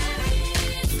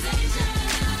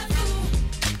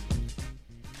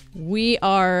 We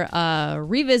are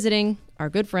revisiting our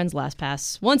good friends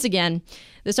LastPass once again.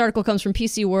 This article comes from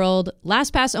PC World.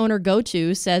 LastPass owner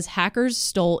GoTo says hackers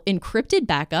stole encrypted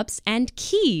backups and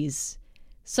keys.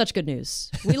 Such good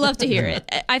news. We love to hear it.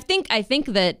 I think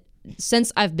that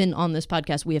since I've been on this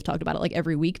podcast, we have talked about it like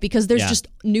every week because there's just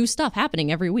new stuff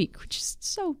happening every week, which is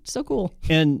so cool.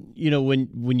 And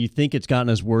when you think it's gotten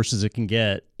as worse as it can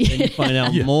get, then you find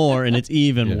out more, and it's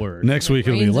even worse. Next week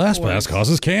it'll be LastPass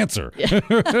causes cancer.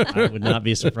 I would not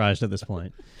be surprised at this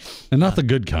point. And not the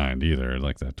good kind either,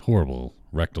 like that horrible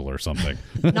rectal or something.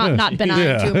 Not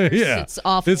benign tumors. Yeah, It's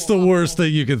awful. It's the worst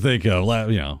thing you can think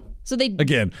of. So they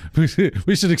again, we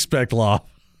should expect law.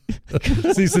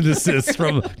 Cease and desist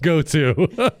from GoTo.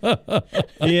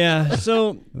 Yeah,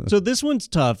 so this one's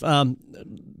tough.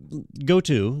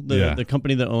 GoTo, the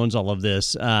company that owns all of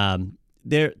this,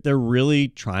 they're really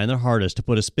trying their hardest to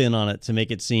put a spin on it to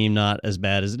make it seem not as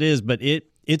bad as it is, but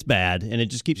it's bad and it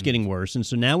just keeps getting worse. And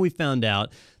so now we found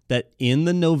out that in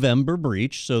the November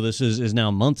breach, so this is now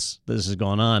months that this has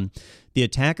gone on, the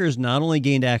attackers not only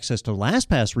gained access to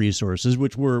LastPass resources,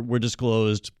 which were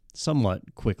disclosed somewhat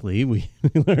quickly. We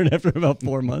learned after about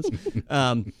 4 months,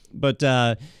 but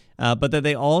that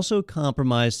they also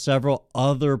compromised several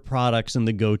other products in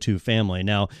the GoTo family.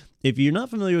 Now, if you're not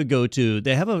familiar with GoTo,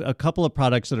 they have a couple of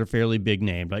products that are fairly big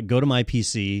named. Like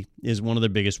GoToMyPC is one of their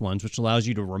biggest ones, which allows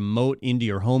you to remote into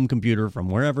your home computer from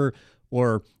wherever,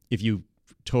 or if you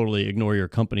totally ignore your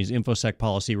company's InfoSec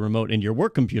policy, remote into your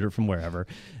work computer from wherever.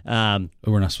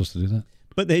 We're not supposed to do that.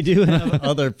 But they do have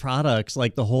other products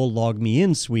like the whole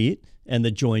LogMeIn suite and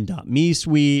the Join.me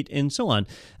suite and so on.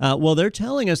 Well, they're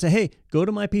telling us that, hey,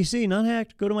 GoToMyPC, not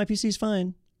hacked. GoToMyPC is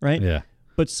fine, right? Yeah.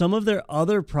 But some of their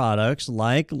other products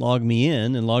like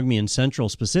LogMeIn and LogMeIn Central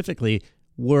specifically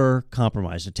were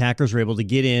compromised. Attackers were able to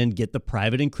get in, get the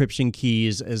private encryption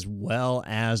keys as well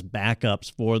as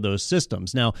backups for those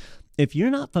systems. Now, if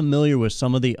you're not familiar with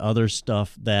some of the other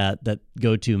stuff that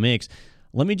GoTo makes,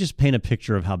 let me just paint a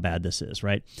picture of how bad this is,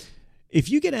 right? If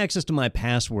you get access to my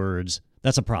passwords,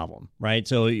 that's a problem, right?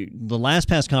 So the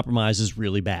LastPass compromise is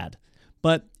really bad.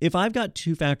 But if I've got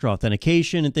two-factor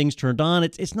authentication and things turned on,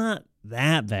 it's not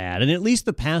that bad. And at least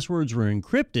the passwords were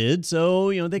encrypted,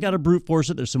 so they got to brute force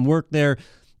it. There's some work there.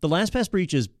 The LastPass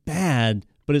breach is bad,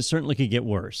 but it certainly could get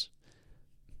worse.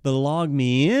 The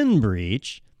LogMeIn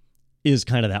breach is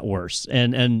kind of that worse.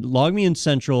 And LogMeIn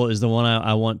Central is the one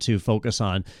I want to focus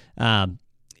on.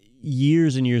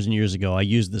 Years and years and years ago, I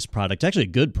used this product. It's actually a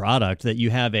good product that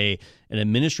you have an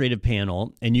administrative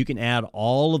panel and you can add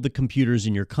all of the computers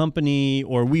in your company,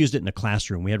 or we used it in a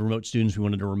classroom. We had remote students. We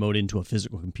wanted to remote into a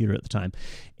physical computer at the time.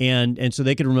 And so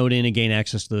they could remote in and gain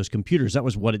access to those computers. That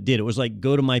was what it did. It was like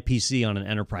GoToMyPC on an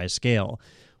enterprise scale.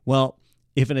 Well,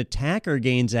 if an attacker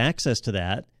gains access to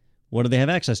that, what do they have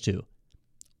access to?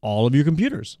 All of your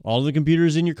computers, all of the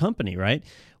computers in your company, right?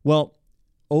 Well,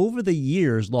 over the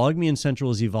years, LogMeIn Central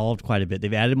has evolved quite a bit.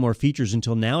 They've added more features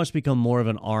until now it's become more of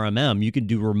an RMM. You can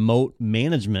do remote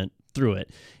management through it.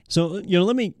 So,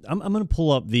 I'm going to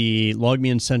pull up the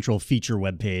LogMeIn Central feature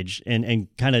webpage and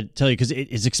kind of tell you, because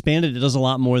it's expanded. It does a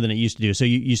lot more than it used to do. So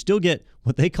you still get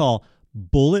what they call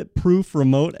bulletproof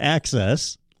remote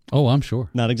access. Oh, I'm sure.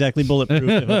 Not exactly bulletproof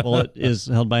if a bullet is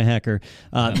held by a hacker.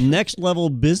 Next level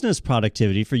business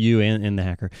productivity for you and the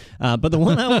hacker. But the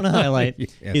one I want to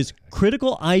highlight is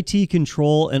critical IT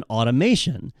control and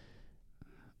automation.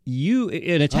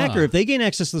 An attacker, if they gain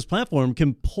access to this platform,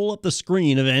 can pull up the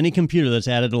screen of any computer that's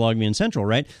added to LogMeIn Central,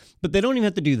 right? But they don't even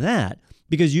have to do that,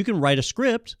 because you can write a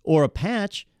script or a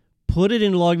patch, put it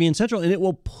in LogMeIn Central, and it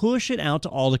will push it out to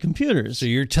all the computers. So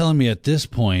you're telling me at this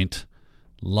point,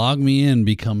 LogMeIn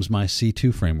becomes my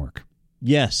C2 framework.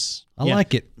 Yes. I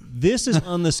like it. This is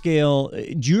on the scale.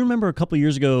 Do you remember a couple of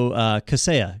years ago,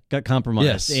 Kaseya got compromised?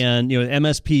 Yes. And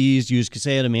MSPs used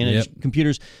Kaseya to manage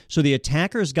computers. So the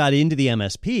attackers got into the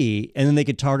MSP, and then they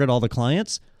could target all the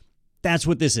clients. That's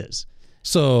what this is.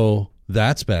 So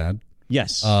that's bad.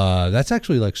 Yes. That's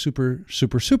actually like super,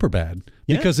 super, super bad,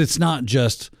 because it's not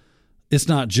just it's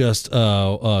not just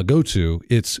GoTo,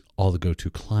 it's all the GoTo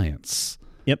clients.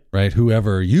 Yep. Right?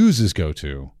 Whoever uses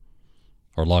GoTo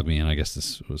or LogMeIn, I guess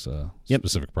this was a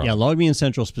specific problem. Yeah, LogMeIn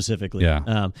Central specifically.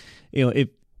 Yeah.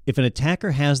 If an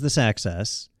attacker has this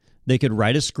access, they could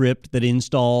write a script that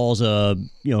installs a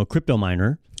crypto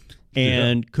miner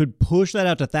and could push that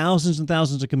out to thousands and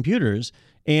thousands of computers,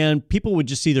 and people would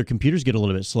just see their computers get a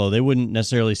little bit slow. They wouldn't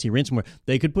necessarily see ransomware.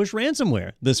 They could push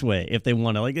ransomware this way if they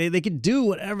wanted. Like they could do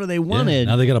whatever they wanted.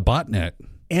 Now they got a botnet.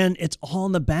 And it's all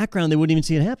in the background. They wouldn't even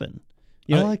see it happen.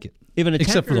 I like it. If an attacker,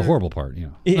 except for the horrible part,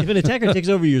 If an attacker takes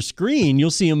over your screen, you'll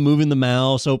see him moving the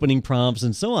mouse, opening prompts,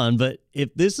 and so on. But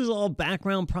if this is all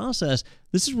background process,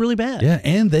 this is really bad. Yeah,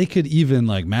 and they could even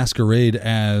like masquerade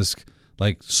as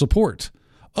like support.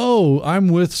 Oh, I'm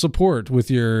with support with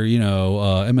your,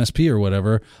 MSP or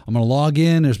whatever. I'm going to log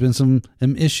in. There's been some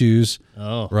issues.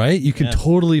 Oh, right? You can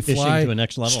totally fly to a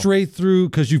next level. Straight through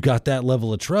because you've got that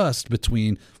level of trust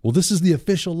between, well, this is the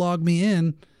official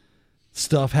LogMeIn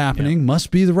stuff happening. Yeah.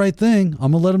 Must be the right thing.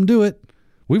 I'm going to let them do it.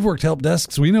 We've worked help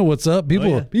desks. We know what's up.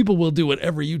 People will do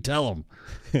whatever you tell them.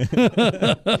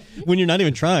 When you're not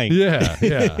even trying. Yeah.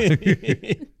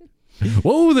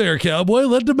 Whoa there, cowboy.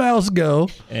 Let the mouse go.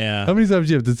 Yeah. How many times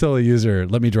do you have to tell a user,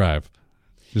 let me drive?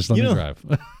 Just let me drive.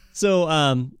 So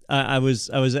I was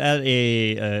at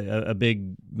a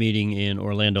big meeting in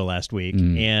Orlando last week,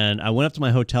 and I went up to my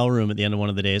hotel room at the end of one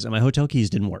of the days, and my hotel keys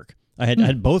didn't work. I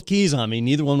had both keys on me.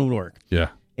 Neither one would work. Yeah.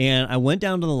 And I went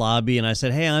down to the lobby, and I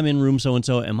said, hey, I'm in room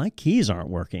so-and-so, and my keys aren't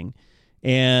working.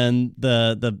 And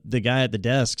the guy at the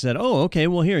desk said, "Oh, okay.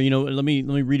 Well, here, let me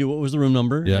read you what was the room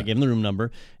number." Yeah. I gave him the room number,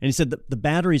 and he said the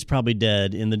battery's probably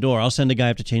dead in the door. I'll send a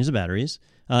guy up to change the batteries.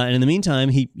 And in the meantime,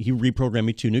 he reprogrammed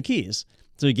me 2 new keys.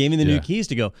 So he gave me the new keys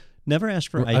to go. Never asked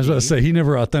for ID. I was about to say he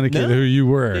never authenticated who you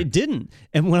were. It didn't.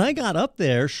 And when I got up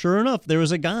there, sure enough, there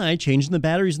was a guy changing the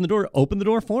batteries in the door. Opened the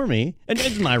door for me, and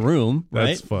it's my room, right?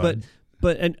 That's fun.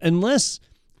 But unless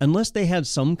they had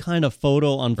some kind of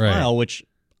photo on file, which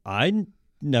I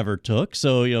never took,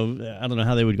 so I don't know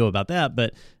how they would go about that,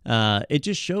 but it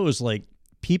just shows like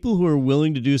people who are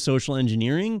willing to do social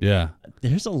engineering. Yeah,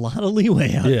 there's a lot of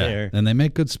leeway out there, and they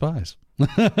make good spies.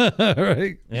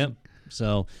 Right? Yep.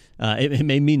 So it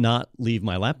made me not leave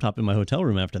my laptop in my hotel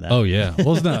room after that. Oh yeah,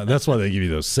 well it's not. That's why they give you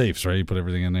those safes, right? You put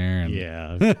everything in there. And...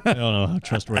 Yeah, I don't know how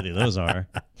trustworthy those are.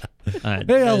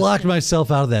 Hey, I locked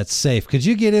myself out of that safe. Could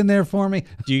you get in there for me?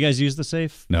 Do you guys use the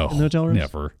safe? No, in the hotel rooms?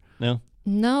 Never.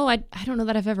 No, I don't know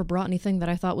that I've ever brought anything that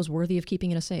I thought was worthy of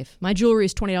keeping in a safe. My jewelry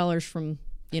is $20 from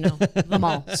the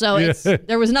mall, so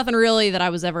there was nothing really that I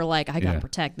was ever like, I gotta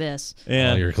protect this.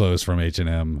 Yeah, all your clothes from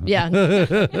H&M. Yeah.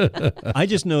 I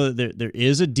just know that there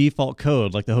is a default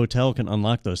code, like the hotel can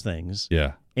unlock those things.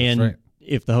 Yeah, and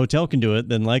if the hotel can do it,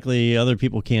 then likely other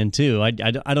people can too. I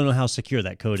don't know how secure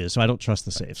that code is, so I don't trust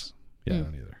the safes. Yeah, I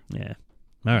don't either. Yeah.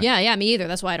 All right. Yeah, me either.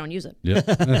 That's why I don't use it. Yeah.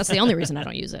 That's the only reason I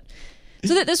don't use it.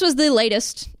 So this was the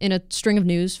latest in a string of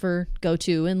news for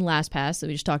GoTo and LastPass that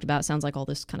we just talked about. Sounds like all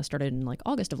this kind of started in like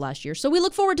August of last year. So we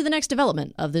look forward to the next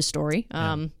development of this story.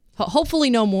 Hopefully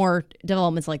no more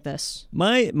developments like this.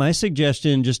 My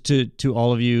suggestion just to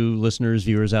all of you listeners,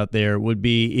 viewers out there would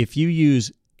be if you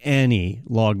use any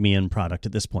LogMeIn product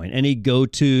at this point, any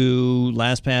GoTo,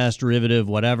 LastPass, derivative,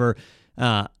 whatever,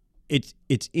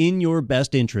 it's in your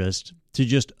best interest to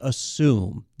just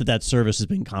assume that service has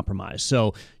been compromised.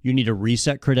 So you need to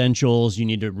reset credentials, you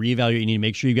need to reevaluate, you need to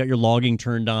make sure you've got your logging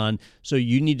turned on. So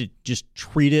you need to just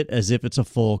treat it as if it's a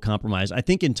full compromise. I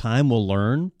think in time we'll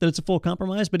learn that it's a full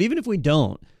compromise, but even if we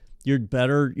don't, you're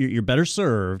better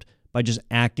served by just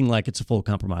acting like it's a full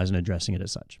compromise and addressing it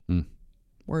as such.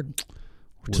 Word.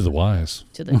 To the wise.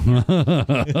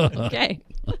 Okay.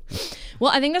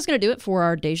 Well, I think that's going to do it for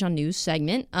our Deja News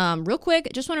segment. Real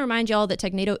quick, just want to remind y'all that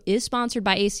Technado is sponsored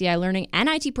by ACI Learning and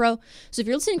IT Pro. So if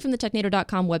you're listening from the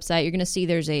technado.com website, you're going to see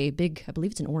there's a big, I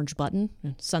believe it's an orange button,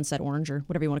 sunset orange or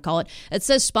whatever you want to call it. It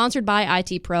says sponsored by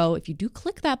IT Pro. If you do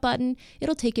click that button,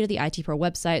 it'll take you to the IT Pro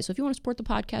website. So if you want to support the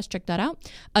podcast, check that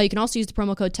out. You can also use the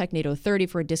promo code Technado30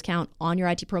 for a discount on your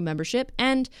IT Pro membership.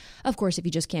 And of course, if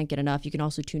you just can't get enough, you can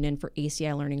also tune in for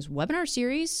ACI Learning's webinar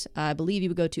series. I believe you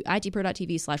would go to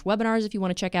itpro.tv/webinars if you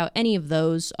want to check out any of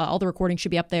those. All the recordings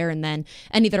should be up there, and then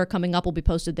any that are coming up will be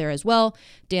posted there as well.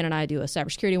 Dan and I do a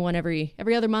cybersecurity one every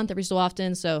other month, every so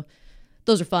often. So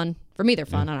those are fun. For me, they're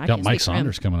fun. I Got Mike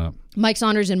Saunders coming up. Mike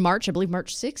Saunders in March, I believe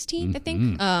March 16th, I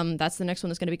think. That's the next one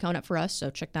that's going to be coming up for us,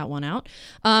 so check that one out.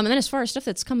 And then as far as stuff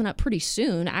that's coming up pretty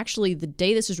soon, actually the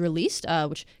day this is released,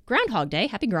 which Groundhog Day,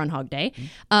 happy Groundhog Day,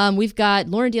 we've got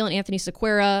Lauren Deal and Anthony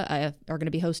Sequeira are going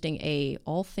to be hosting a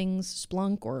All Things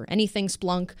Splunk or Anything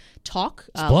Splunk talk.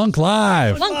 Splunk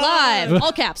Live. Splunk Live,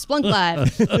 all caps, Splunk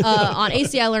Live, on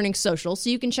ACI Learning Social, so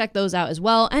you can check those out as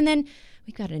well. And then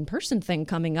we've got an in-person thing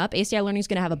coming up. ACI Learning is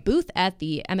going to have a booth at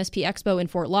the MSP Expo in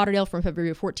Fort Lauderdale from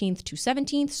February 14th to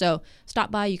 17th. So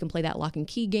stop by. You can play that lock and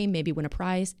key game, maybe win a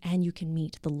prize, and you can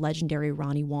meet the legendary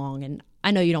Ronnie Wong. And I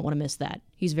know you don't want to miss that.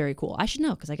 He's very cool. I should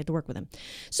know because I get to work with him.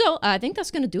 So I think that's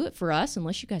going to do it for us,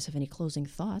 unless you guys have any closing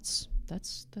thoughts.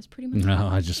 That's pretty much No,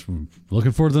 I just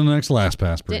looking forward to the next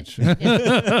LastPass bridge.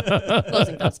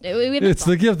 Closing thoughts. It's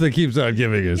the gift that keeps on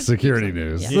giving us security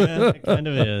news. Yeah, it kind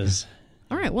of is.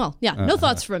 All right, well, yeah, no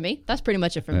thoughts from me. That's pretty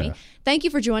much it from me. Thank you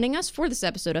for joining us for this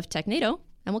episode of TechNado,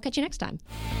 and we'll catch you next time.